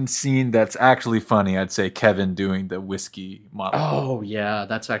one scene that's actually funny, I'd say Kevin doing the whiskey monologue. oh yeah,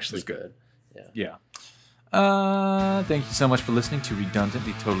 that's actually good. Yeah. Thank you so much for listening to Redundant,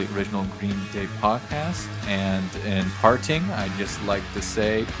 the totally original Green Day podcast. And in parting, I'd just like to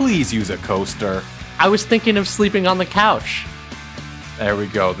say, please use a coaster. I was thinking of sleeping on the couch. There we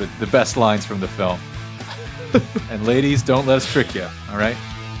go. The best lines from the film. And ladies, don't let us trick you. All right.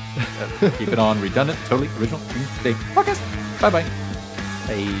 Keep it on Redundant, totally original Green Day podcast. Bye bye.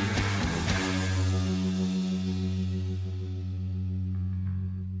 Hey.